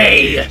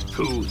 Hey!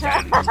 Tooth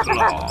and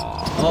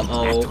claw.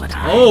 Uh-oh.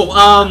 Oh,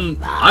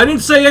 I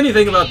didn't say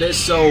anything about this,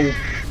 so...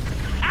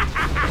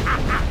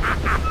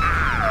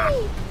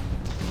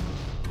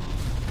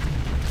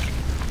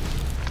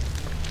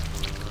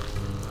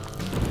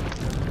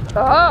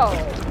 Oh!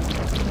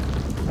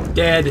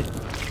 Dead.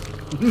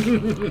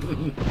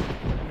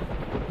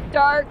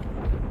 Dark.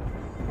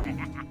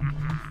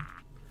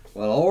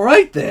 Well,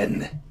 alright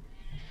then.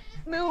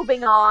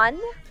 Moving on.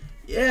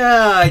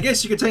 Yeah, I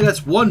guess you could say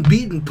that's one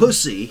beaten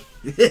pussy.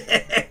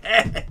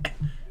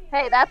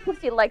 Hey, that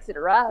pussy likes it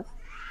rough.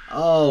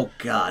 Oh,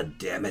 god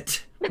damn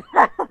it.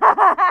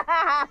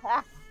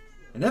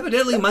 And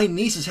evidently my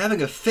niece is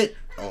having a fit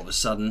all of a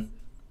sudden.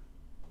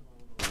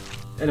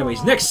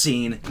 Anyways, next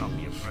scene.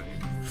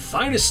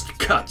 Finest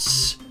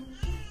cuts.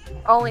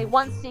 Only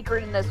one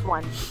secret in this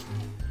one.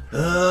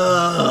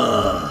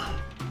 Ugh.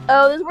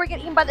 Oh, this is where we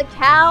get eaten by the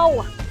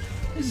cow.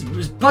 This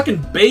is fucking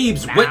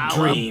Babe's wet Now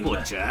dream. a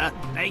butcher,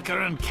 baker,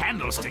 and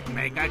candlestick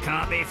maker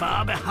can't be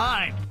far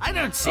behind. I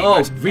don't see Oh,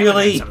 much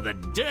really? evidence of the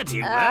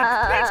dirty work.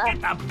 Let's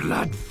get the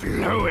blood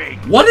flowing.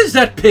 What is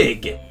that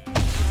pig?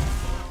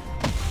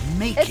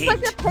 Make It's it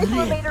like the pig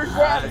elevator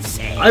did.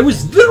 pussy. I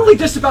was literally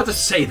just about to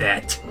say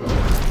that.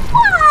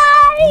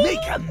 Why? Make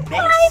a Why,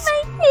 mess.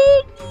 my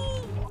piggy?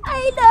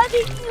 I love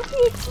it, you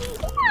piggy.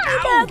 I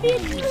love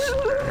it.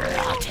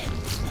 Rotten.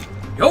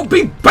 You'll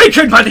be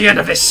bacon by the end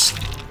of this.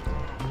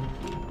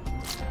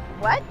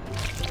 What?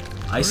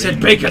 I said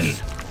bacon.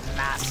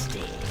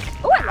 Nasty.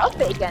 Oh, I love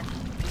bacon.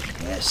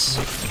 Yes.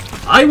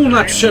 I will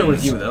not share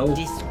with you, though.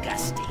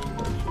 Disgusting.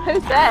 Who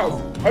says?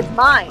 It's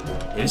mine.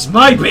 It is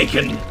my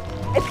bacon.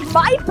 It's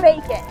my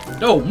bacon.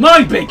 No,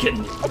 my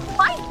bacon. It's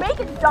my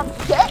bacon, dumb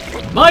shit.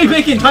 My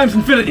bacon times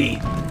infinity.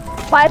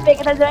 My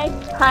bacon times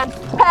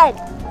 10.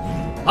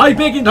 My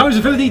bacon times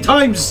infinity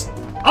times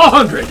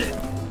 100.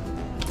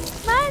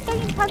 My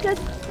bacon times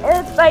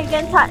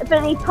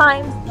infinity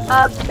times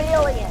a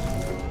billion.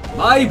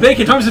 My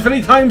bacon times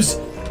infinity times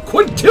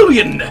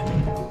quintillion.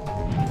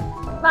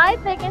 My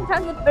bacon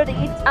times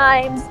infinity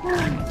times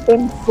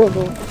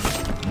infinite.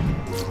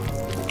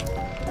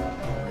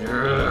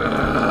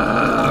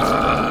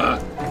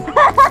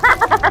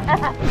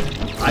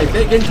 My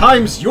bacon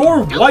times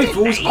your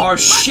waifus are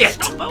shit,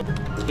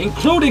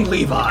 including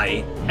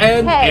Levi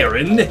and Hey.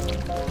 Aaron.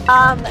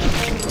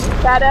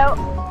 Shadow,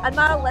 I'm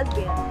not a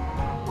lesbian.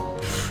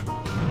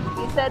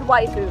 You said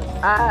waifu.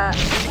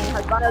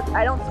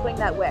 I don't swing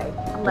that way.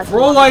 Unless For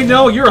all I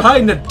know, you're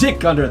hiding a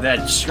dick under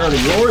that shirt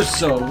of yours,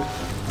 so...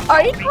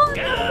 Are you calling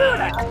me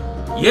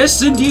Buddha?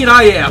 Yes, indeed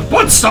I am.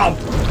 Butt stomp!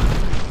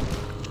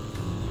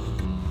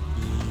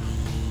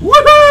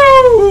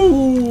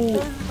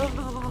 Woohoo!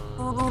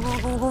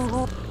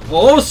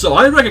 Also,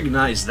 I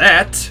recognize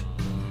that.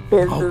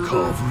 I'll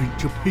carve her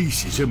into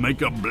pieces and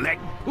make a black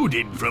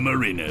pudding from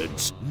her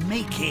innards.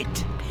 Make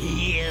it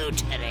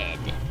putrid.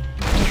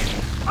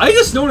 I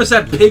just noticed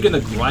that pig in the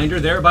grinder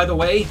there, by the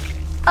way.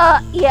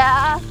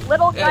 Yeah.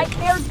 Little Hey.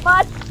 nightmares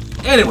much?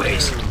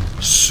 Anyways,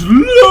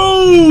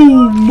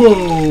 slow-mo!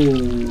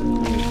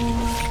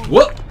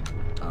 Whoop!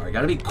 Alright,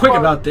 gotta be quick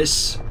about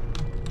this.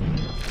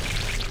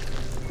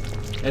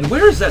 And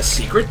where is that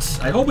secret?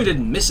 I hope we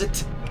didn't miss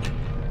it.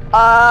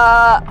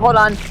 Hold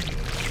on.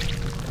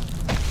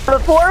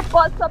 Before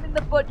butt-stomping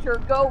the butcher,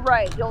 go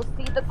right. You'll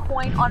see the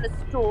coin on a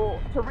stool.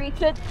 To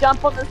reach it,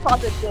 jump on the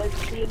sausages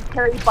being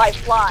carried by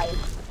flies.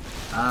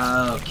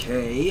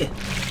 Okay.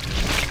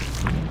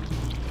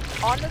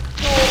 On the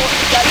stool,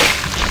 you guys...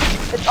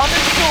 It's on the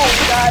stool,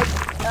 you guys,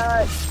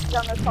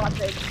 on the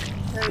sausage.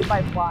 carried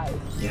by flies.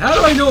 Yeah, how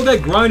do I know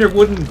that grinder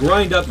wouldn't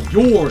grind up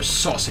your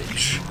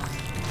sausage?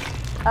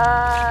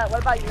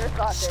 What about your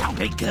sausage? Stop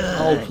it good.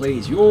 Oh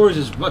please, yours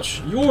is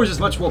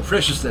much more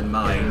precious than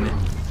mine.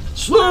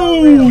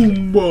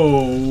 Slow-mo!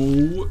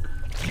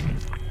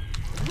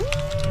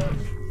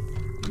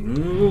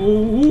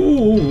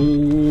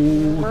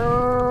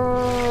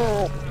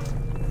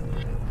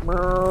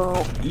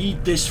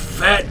 Eat this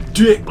fat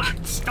dick!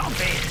 Stop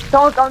it.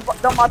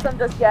 Don't watch them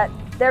just yet.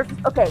 There's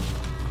okay.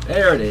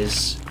 There it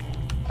is.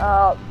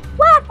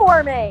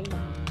 Platforming.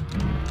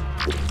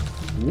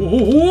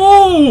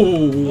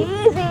 Whoa!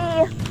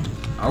 Easy.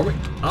 Are we?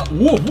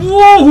 Whoa!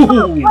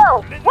 Whoa!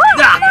 Whoa! What?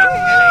 Ah!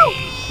 No!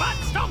 But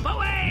stop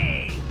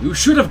away. You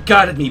should have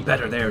guided me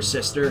better there,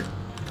 sister.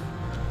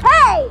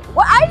 Hey!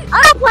 Well, I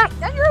don't play.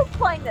 Then you're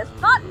playing this,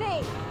 not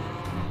me.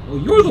 Well,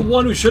 you're the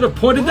one who should have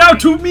pointed out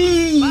to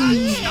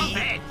me. Stop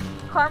it.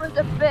 Karma's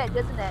a bitch,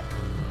 isn't it?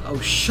 Oh,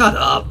 shut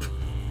up.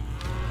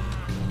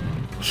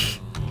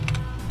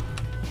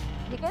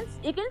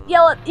 You can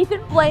yell at. You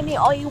can blame me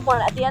all you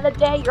want. At the end of the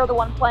day, you're the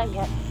one playing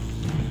it.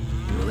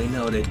 Really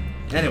noted.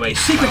 Anyway,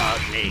 secret.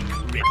 Hardly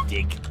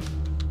cryptic.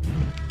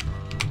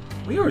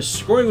 We are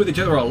scoring with each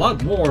other a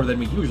lot more than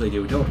we usually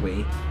do, don't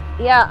we?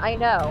 Yeah, I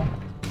know.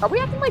 Are we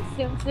acting like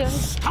soon?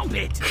 Stop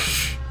it.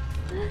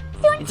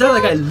 It's not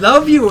like I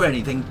love you or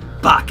anything,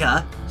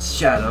 baka,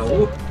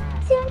 Shadow.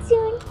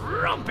 Soon.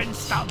 Romp and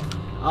stomp.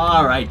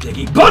 Alright,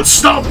 Diggy. Butt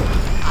stomp!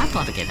 I've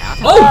got to get out.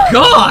 Oh,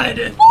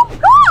 God! Oh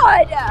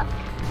God!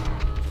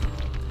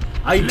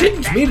 I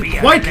didn't mean it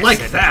quite like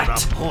that.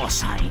 The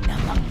porcine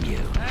among you.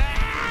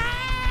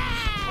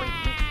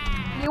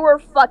 You were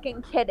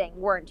fucking kidding,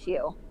 weren't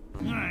you?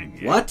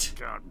 What?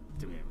 God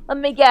damn. Let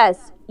me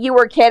guess. You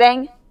were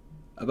kidding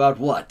About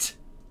what?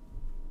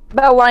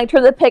 about wanting to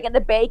turn the pig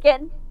into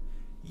bacon?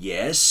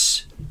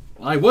 Yes.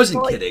 I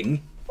wasn't Well,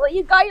 kidding. Well,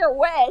 you got your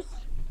wish.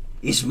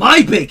 It's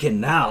my bacon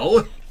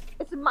now.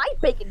 It's my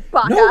bacon,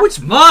 baka. No, it's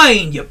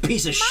mine, you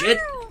piece of shit.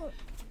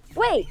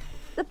 Wait,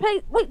 the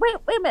pig. Wait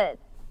a minute.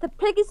 The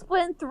pig is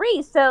split in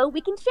 3, so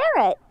we can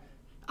share it.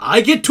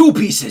 I get 2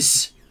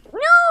 pieces.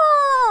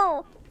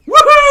 No.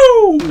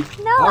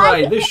 Woohoo! No.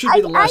 Alright, this should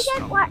be the last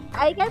one.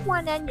 I get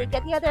one, and you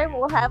get the other, and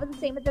we'll have it the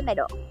same in the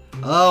middle.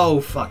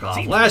 Oh, fuck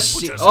off. Let's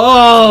see. Right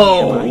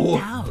Oh!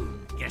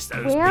 now. Guess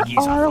those Where piggies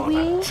are are for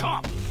the we?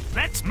 chop.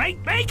 Let's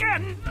make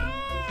bacon.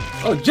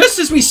 Oh, just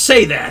as we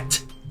say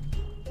that,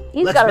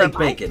 He's let's gotta make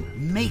remind-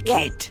 bacon. Make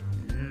Yes. it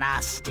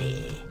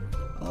nasty.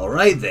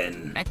 Alright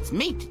then. Let's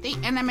meet the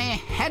enemy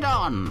head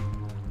on.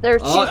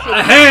 There's 2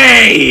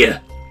 Hey!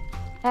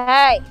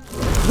 Hey,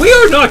 We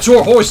are not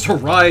your horse to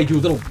ride, you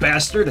little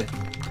bastard.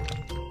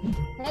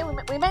 hey,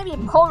 we may be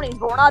ponies,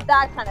 but we're not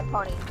that kind of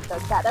pony. So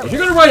Shadow. If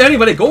you're gonna ride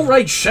anybody, go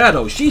ride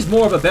Shadow. She's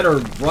more of a better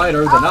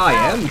rider than I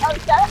am.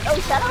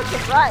 Shadow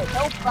can ride.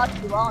 He'll fuck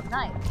you all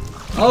night.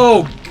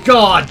 Oh,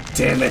 god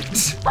damn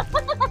it.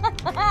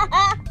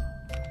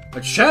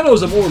 But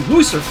Shadow's a more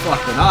looser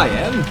fuck than I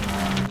am.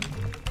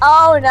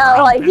 Oh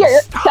no, like here,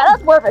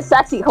 Shadow's more of a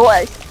sexy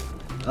horse.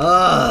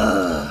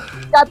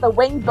 Got the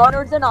wing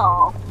boners and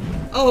all.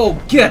 Oh,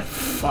 get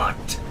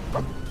fucked.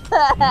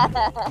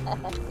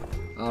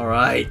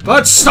 Alright,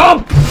 but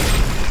stomp!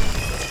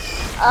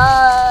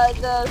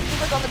 The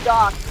super's on the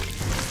dock.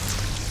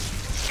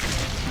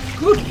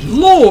 Good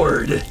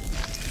lord!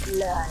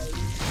 Blood.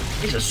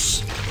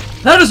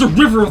 That is a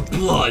river of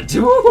blood!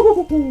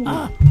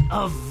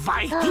 A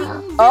Viking?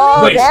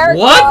 Oh, Wait, there it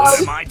what? Who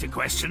goes. am I to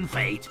question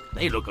fate?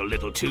 They look a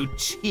little too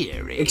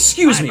cheery.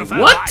 Excuse I me, prefer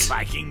what? my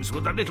Vikings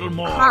with a little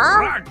more Huh?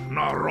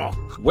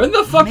 Ragnarok. When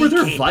the fuck were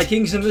there Make it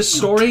Vikings in this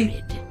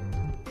story?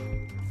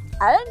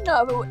 I didn't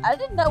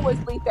know it was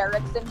Leif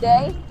Erikson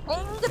Day.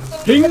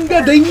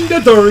 Dinga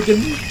dinga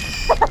durgan!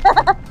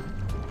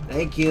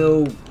 Thank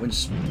you.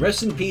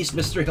 Rest in peace,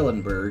 Mr.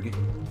 Hillenberg.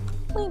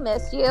 We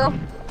miss you.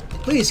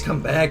 Please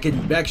come back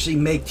and actually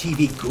make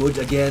TV good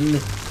again.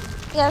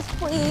 Yes,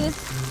 please.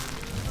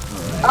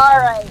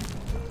 Alright.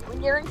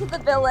 When you're into the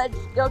village,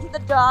 go to the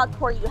dock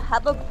where you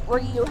have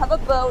a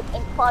boat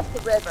and cross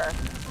the river.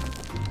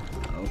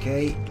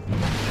 Okay.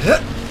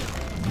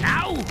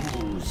 Now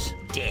who's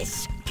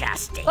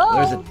disgusting? Oh,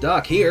 There's a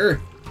dock here.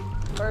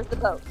 where's the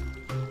boat?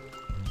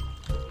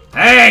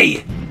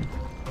 Hey!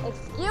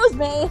 Excuse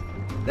me.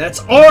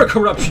 That's our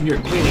corruption you're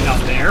cleaning up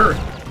there.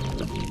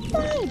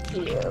 Thank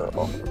you.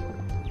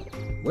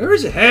 Where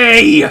is it?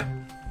 Hey!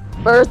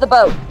 Where's the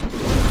boat?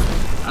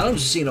 I don't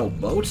see no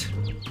boat.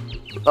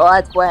 Well,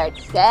 that's what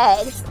it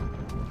said.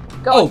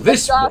 Go Oh, to the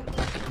this. dock.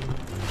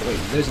 Wait,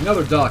 there's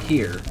another dock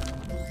here.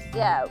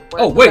 Yeah.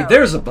 Oh, where's the wait, boat?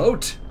 there's a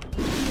boat.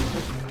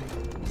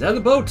 Is that a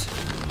boat?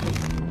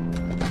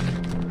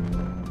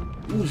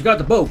 Who's got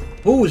the boat?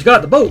 Who's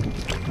got the boat?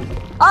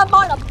 I'm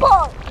on a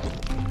boat.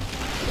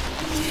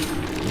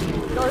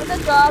 Go to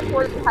the dock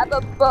where you have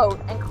a boat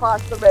and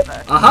cross the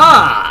river.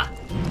 Aha!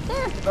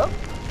 There's the boat.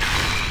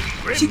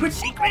 Secret.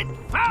 Secret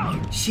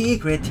found.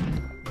 Secret.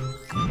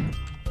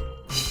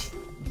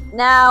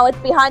 Now it's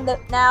behind the.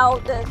 Now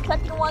the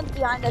second one's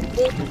behind the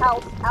big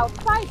house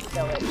outside the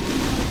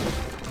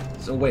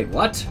village. So wait,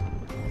 what?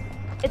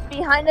 It's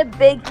behind a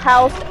big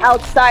house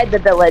outside the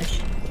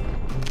village.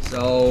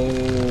 So...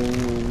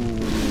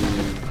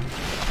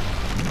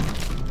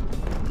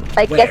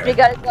 I guess Where? we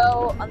gotta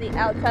go on the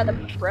outside of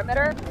the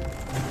perimeter.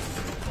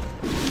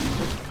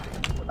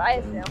 That's what I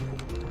assume.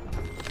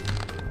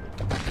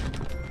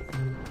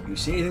 You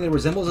see anything that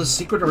resembles a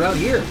secret around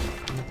here?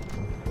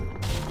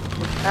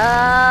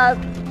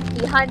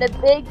 Behind a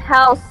big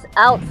house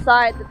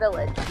outside the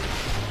village.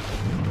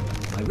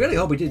 I really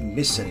hope we didn't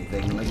miss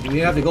anything. Like, do we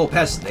have to go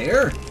past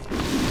there?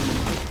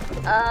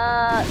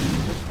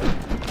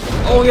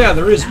 Oh yeah,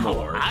 there is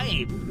more.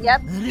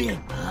 Yep.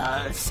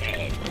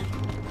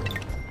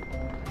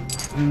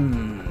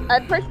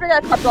 I'm pretty sure I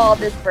gotta cover all of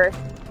this first.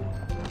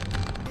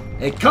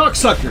 Hey,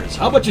 cocksuckers!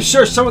 How about you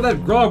share some of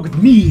that grog with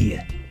me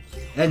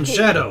and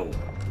Shadow?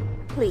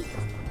 Please.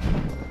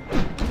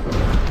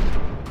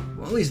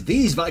 Well, at least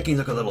these Vikings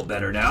look a little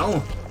better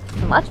now.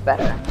 Much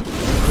better.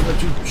 How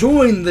about you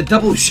join the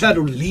Double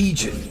Shadow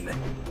Legion?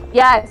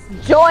 Yes,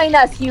 join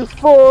us, you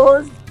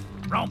fools!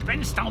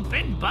 Romping,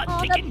 stomping, butt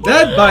kicking.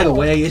 That, by the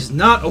way, is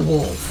not a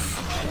wolf.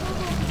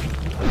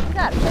 You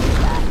gotta fix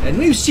that. And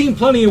we've seen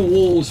plenty of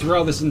wolves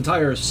throughout this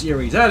entire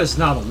series. That is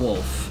not a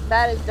wolf.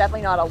 That is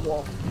definitely not a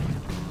wolf.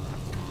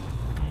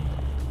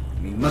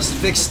 We must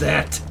fix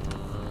that.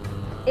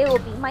 It will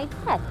be my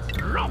pet.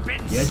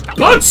 Romping, Yeah, stomping,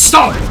 butt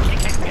stomp!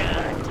 kicking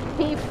good.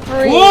 Be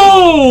free.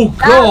 Whoa,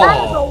 That is a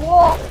God!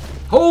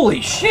 wolf!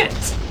 Holy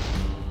shit!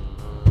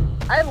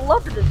 I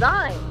love the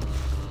design.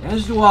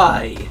 As do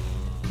I.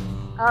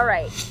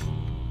 Alright.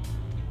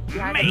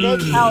 Behind a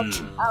big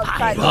house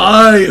outside the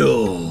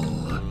Vile.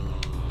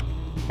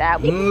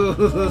 that we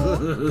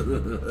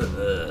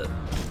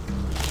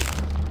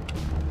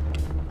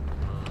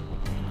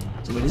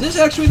So wait, is this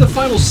actually the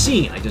final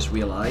scene? I just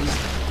realized.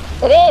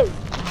 It is!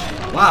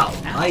 Wow,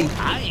 I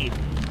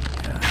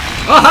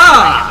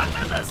Aha!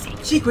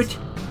 Secret.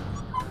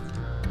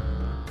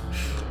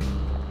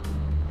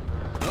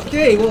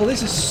 Okay, well,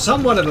 this is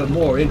somewhat of a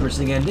more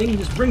interesting ending.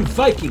 Just bring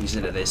Vikings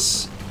into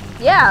this.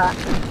 Yeah.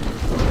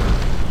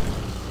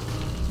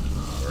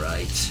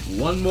 Alright,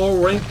 one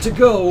more rank to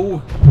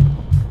go.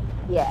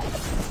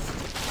 Yes.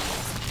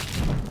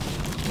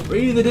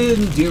 Breathe it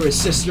in,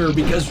 dearest sister,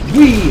 because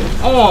we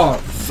are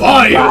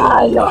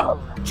vile!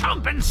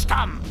 chomp and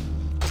stomp.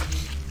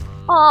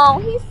 Oh,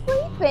 he's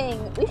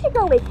sleeping. We should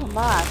go wake him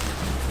up.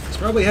 He's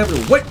probably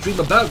having a wet dream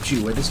about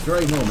you at this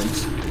very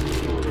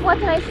moment. What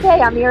can I say?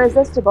 I'm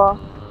irresistible.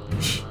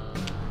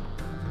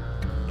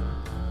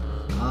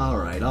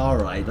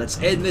 Alright, let's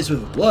end this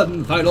with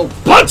one final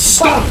butt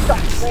stomp!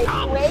 Wakey,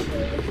 wakey.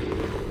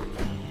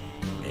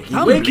 Wakey,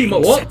 Thumbling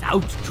what? set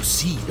out to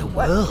see the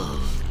world.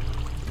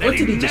 What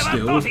did he just never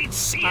do? thought he'd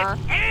see it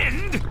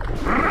end.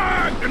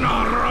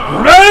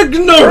 Ragnarok!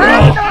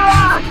 Ragnarok!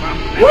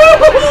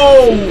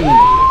 Woohoo!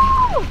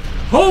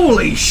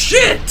 Holy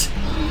shit!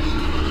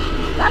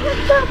 That is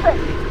perfect.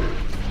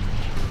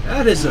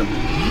 That is a...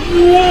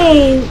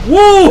 Whoa!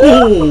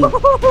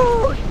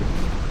 Whoa!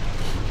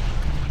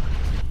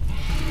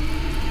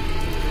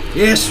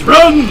 Yes,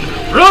 run!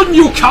 Run,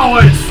 you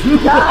cowards! Feel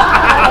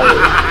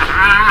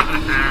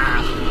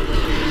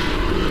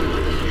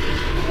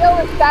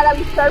the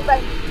shadowy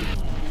serpent.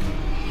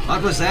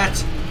 What was that?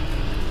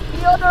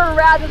 Feel the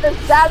wrath of the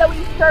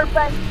shadowy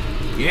serpent.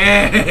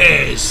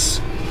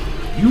 Yes!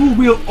 You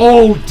will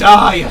all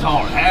die at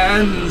our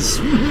hands!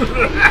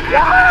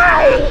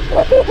 Die!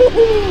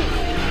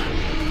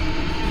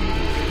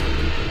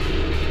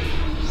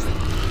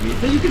 You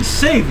think you can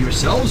save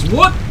yourselves?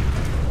 What?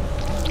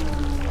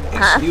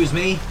 Excuse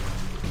me?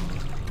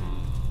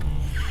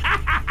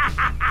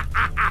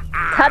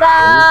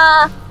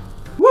 Ta-da!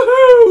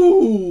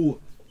 Woohoo!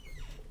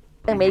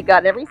 And we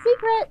got every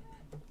secret.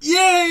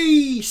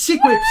 Yay!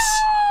 Secrets!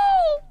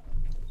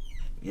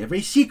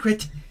 Every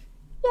secret.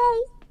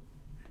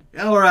 Yay!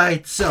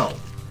 Alright, so.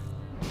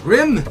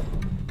 Grimm?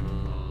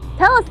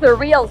 Tell us the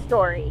real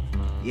story.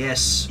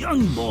 Yes.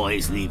 Young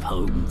boys leave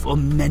home for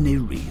many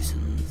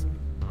reasons.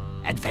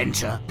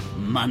 Adventure,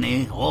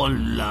 money, or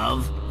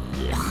love.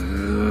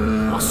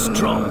 Are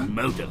strong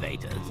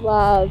motivators.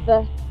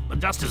 Love. But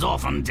just as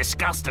often,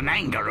 disgust and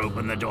anger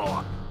open the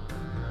door.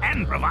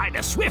 And provide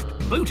a swift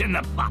boot in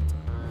the butt.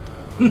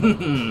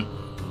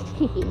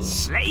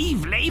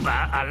 Slave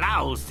labor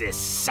allows this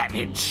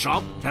savage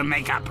shop to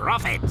make a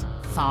profit.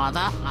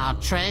 Father, our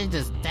trade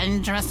is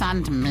dangerous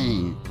and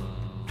mean.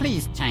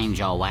 Please change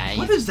your way.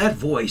 What is that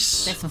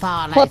voice? This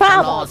violates the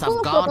laws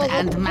of God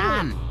and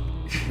man.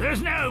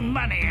 There's no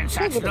money in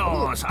such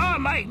laws. I'll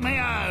make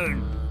my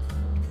own.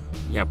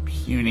 You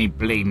puny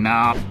bleeding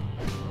up.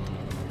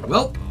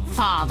 Well,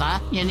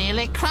 Father, you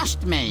nearly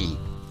crushed me.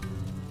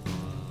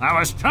 I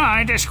was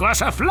trying to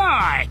squash a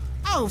fly.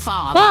 Oh,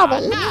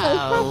 Father,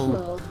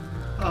 no.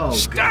 oh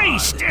Stay God.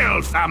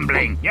 still,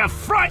 Thumbling. You're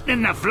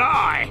frightening the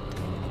fly.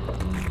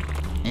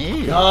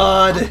 Ew.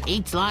 God.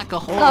 Eats like a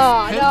horse,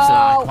 Oh, poops no.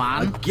 like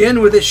one. Again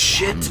with this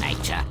shit.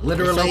 Nature.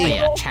 Literally. This'll be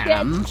a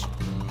challenge.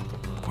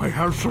 I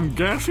have some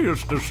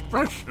gaseous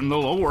distress in the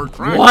lower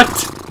tract.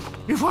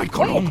 What? If I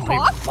could only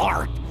what?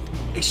 fart.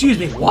 Excuse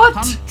me, what?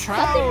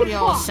 Control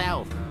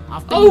yourself.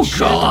 I've been Oh,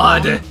 shut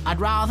God! on. I'd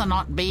rather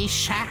not be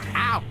shut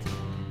out.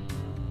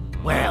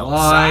 Well,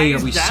 Why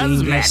size are we does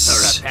seeing matter,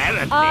 this?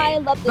 apparently. I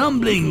love this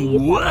Thumbling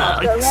movie.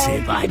 works,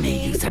 if I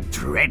may use a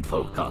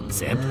dreadful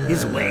concept,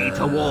 his way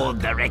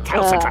toward the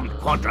recalcitrant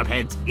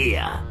quadruped's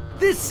ear.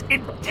 This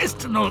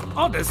intestinal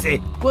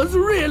odyssey was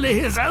really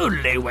his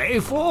only way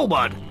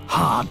forward.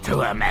 Hard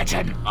to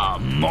imagine a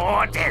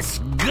more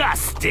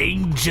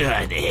disgusting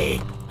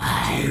journey.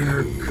 I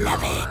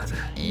love it.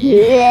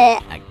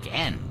 Yeah.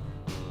 Again.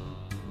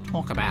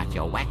 Talk about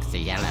your waxy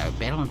yellow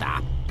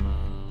build-up.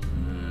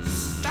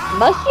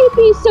 Must you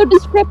be so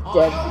descriptive?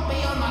 You'll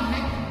be on the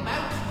next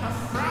boat to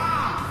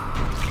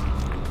France.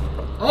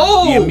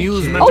 Oh! The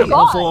amusement Oh, of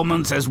God.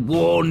 performance has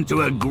worn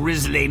to a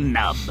grisly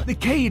nub. The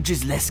cage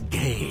is less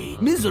gay.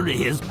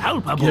 Misery is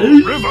palpable.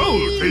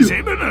 Revolt is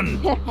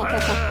imminent.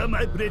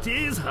 My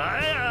pretties,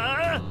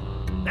 higher.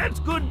 That's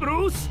good,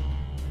 Bruce.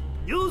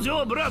 Use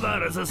your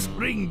brother as a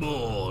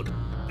springboard.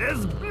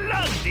 There's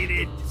blood in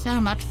it. So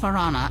much for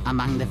honor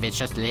among the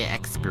viciously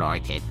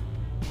exploited.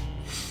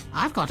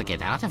 I've got to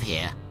get out of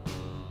here.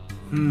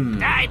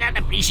 I don't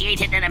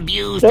appreciate it and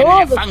abused Oh,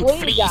 in a the funk flea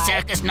flea guy.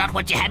 circus, not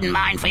what you had in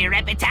mind for your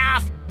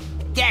epitaph.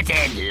 Get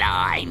in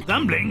line.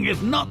 Thumbling,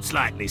 if not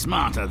slightly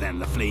smarter than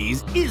the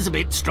fleas, is a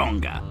bit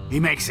stronger. He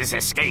makes his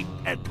escape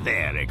at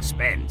their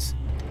expense.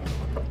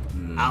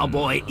 Our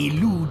boy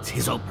eludes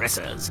his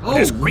oppressors, Oh,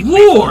 but is quickly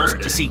Lord!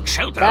 forced to seek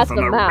shelter That's from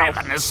the a mouse.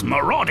 ravenous,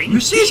 marauding You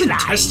see his feline.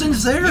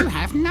 intestines You there?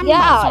 have numbers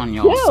Yeah, on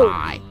your dude.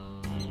 side.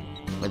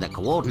 With a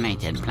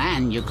coordinated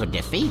plan, you could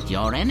defeat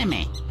your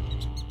enemy.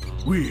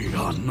 We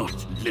are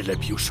not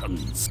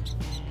Lilliputians.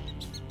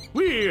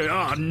 We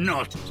are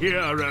not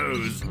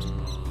heroes.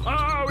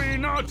 Are we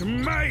not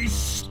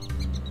mice?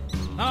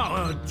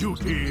 Our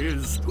duty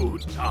is to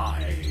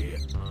die.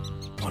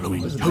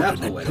 Following Wasn't that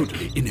total and poetic?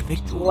 totally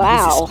ineffectual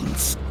Wow.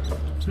 resistance.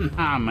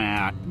 I'm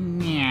out.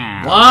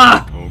 Meow.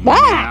 Ah!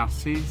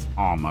 Mouses,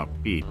 I'm a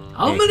bit.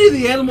 How many of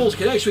the animals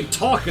can actually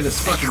talk in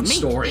this fucking Meet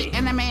story? the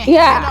enemy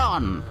Yeah. head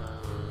on.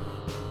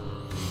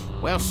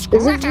 We'll This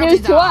scratch is out news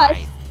his to us.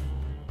 eye.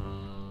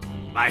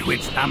 By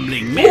which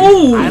Thumbling meant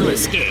Ooh. I'll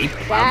escape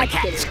while the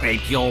cat That's it.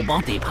 scrape your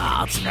body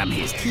parts from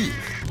his teeth.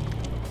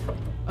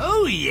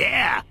 Oh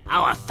yeah,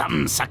 our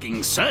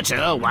thumb-sucking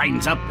searcher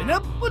winds up in a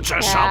butcher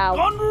shop Ow.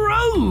 gone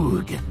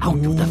rogue.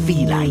 Out of the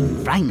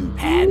feline frying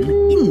pan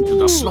into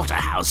the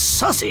slaughterhouse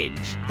sausage.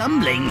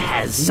 Thumbling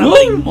has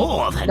something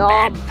more than Nom.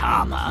 bad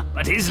karma,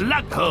 but his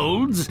luck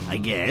holds, I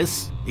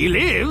guess. He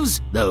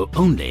lives, though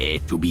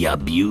only to be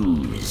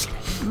abused.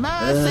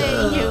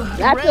 Mercy, you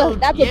That's a- brute.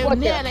 that's a You butcher.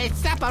 nearly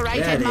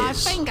separated That my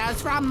is.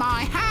 fingers from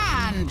my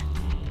hand.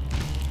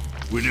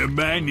 When a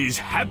man is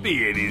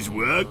happy in his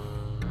work,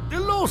 the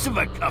loss of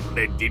a couple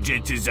of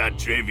digits is a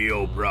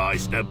trivial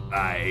price to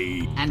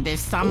pay. And if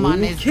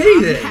someone is Okay,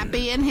 then.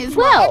 unhappy in his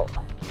Well, work,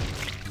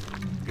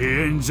 He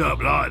ends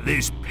up like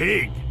this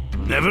pig.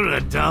 Never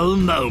a dull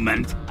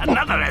moment.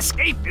 Another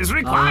escape is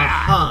required.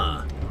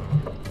 Uh-huh.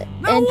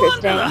 No wonder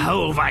Interesting. the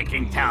whole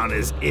Viking town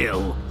is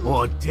ill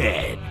or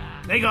dead.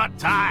 They got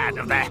tired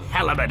of the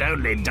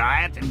halibut-only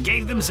diet and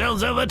gave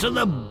themselves over to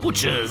the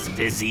butcher's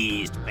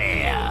diseased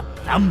fare.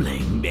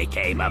 Thumbling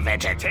became a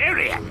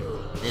vegetarian.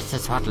 this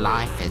is what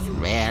life is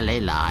really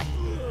like.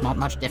 Not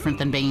much different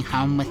than being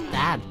home with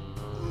Dad.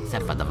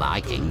 Except for the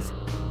Vikings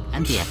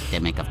and the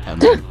epidemic of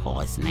permanent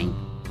poisoning.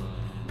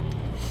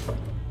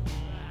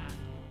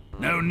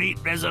 No neat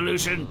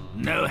resolution,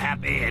 no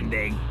happy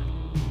ending.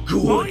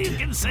 All you Good.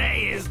 can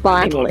say is the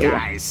little Finally.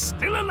 guy's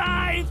still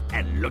alive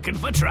and looking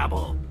for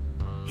trouble.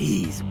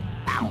 He's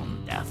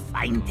bound to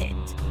find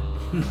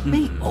it.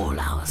 May all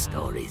our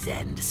stories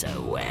end so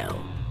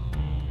well.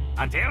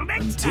 Until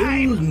next Till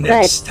time.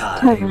 next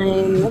time.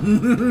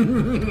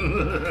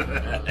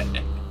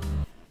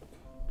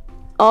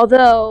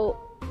 Although,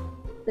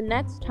 the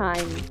next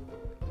time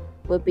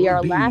would be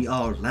our Will last.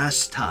 our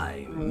last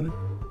time.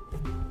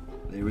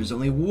 There is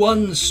only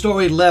one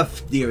story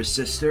left, dear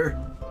sister.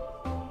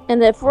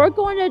 And if we're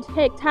going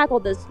to tackle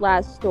this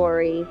last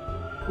story,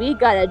 we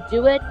gotta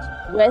do it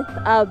with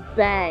a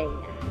bang.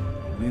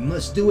 We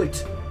must do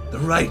it the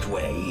right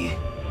way.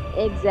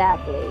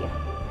 Exactly.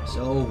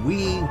 So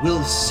we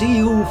will see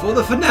you for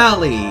the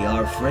finale,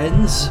 our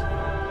friends.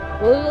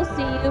 We will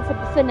see you for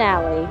the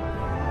finale.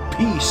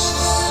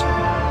 Peace.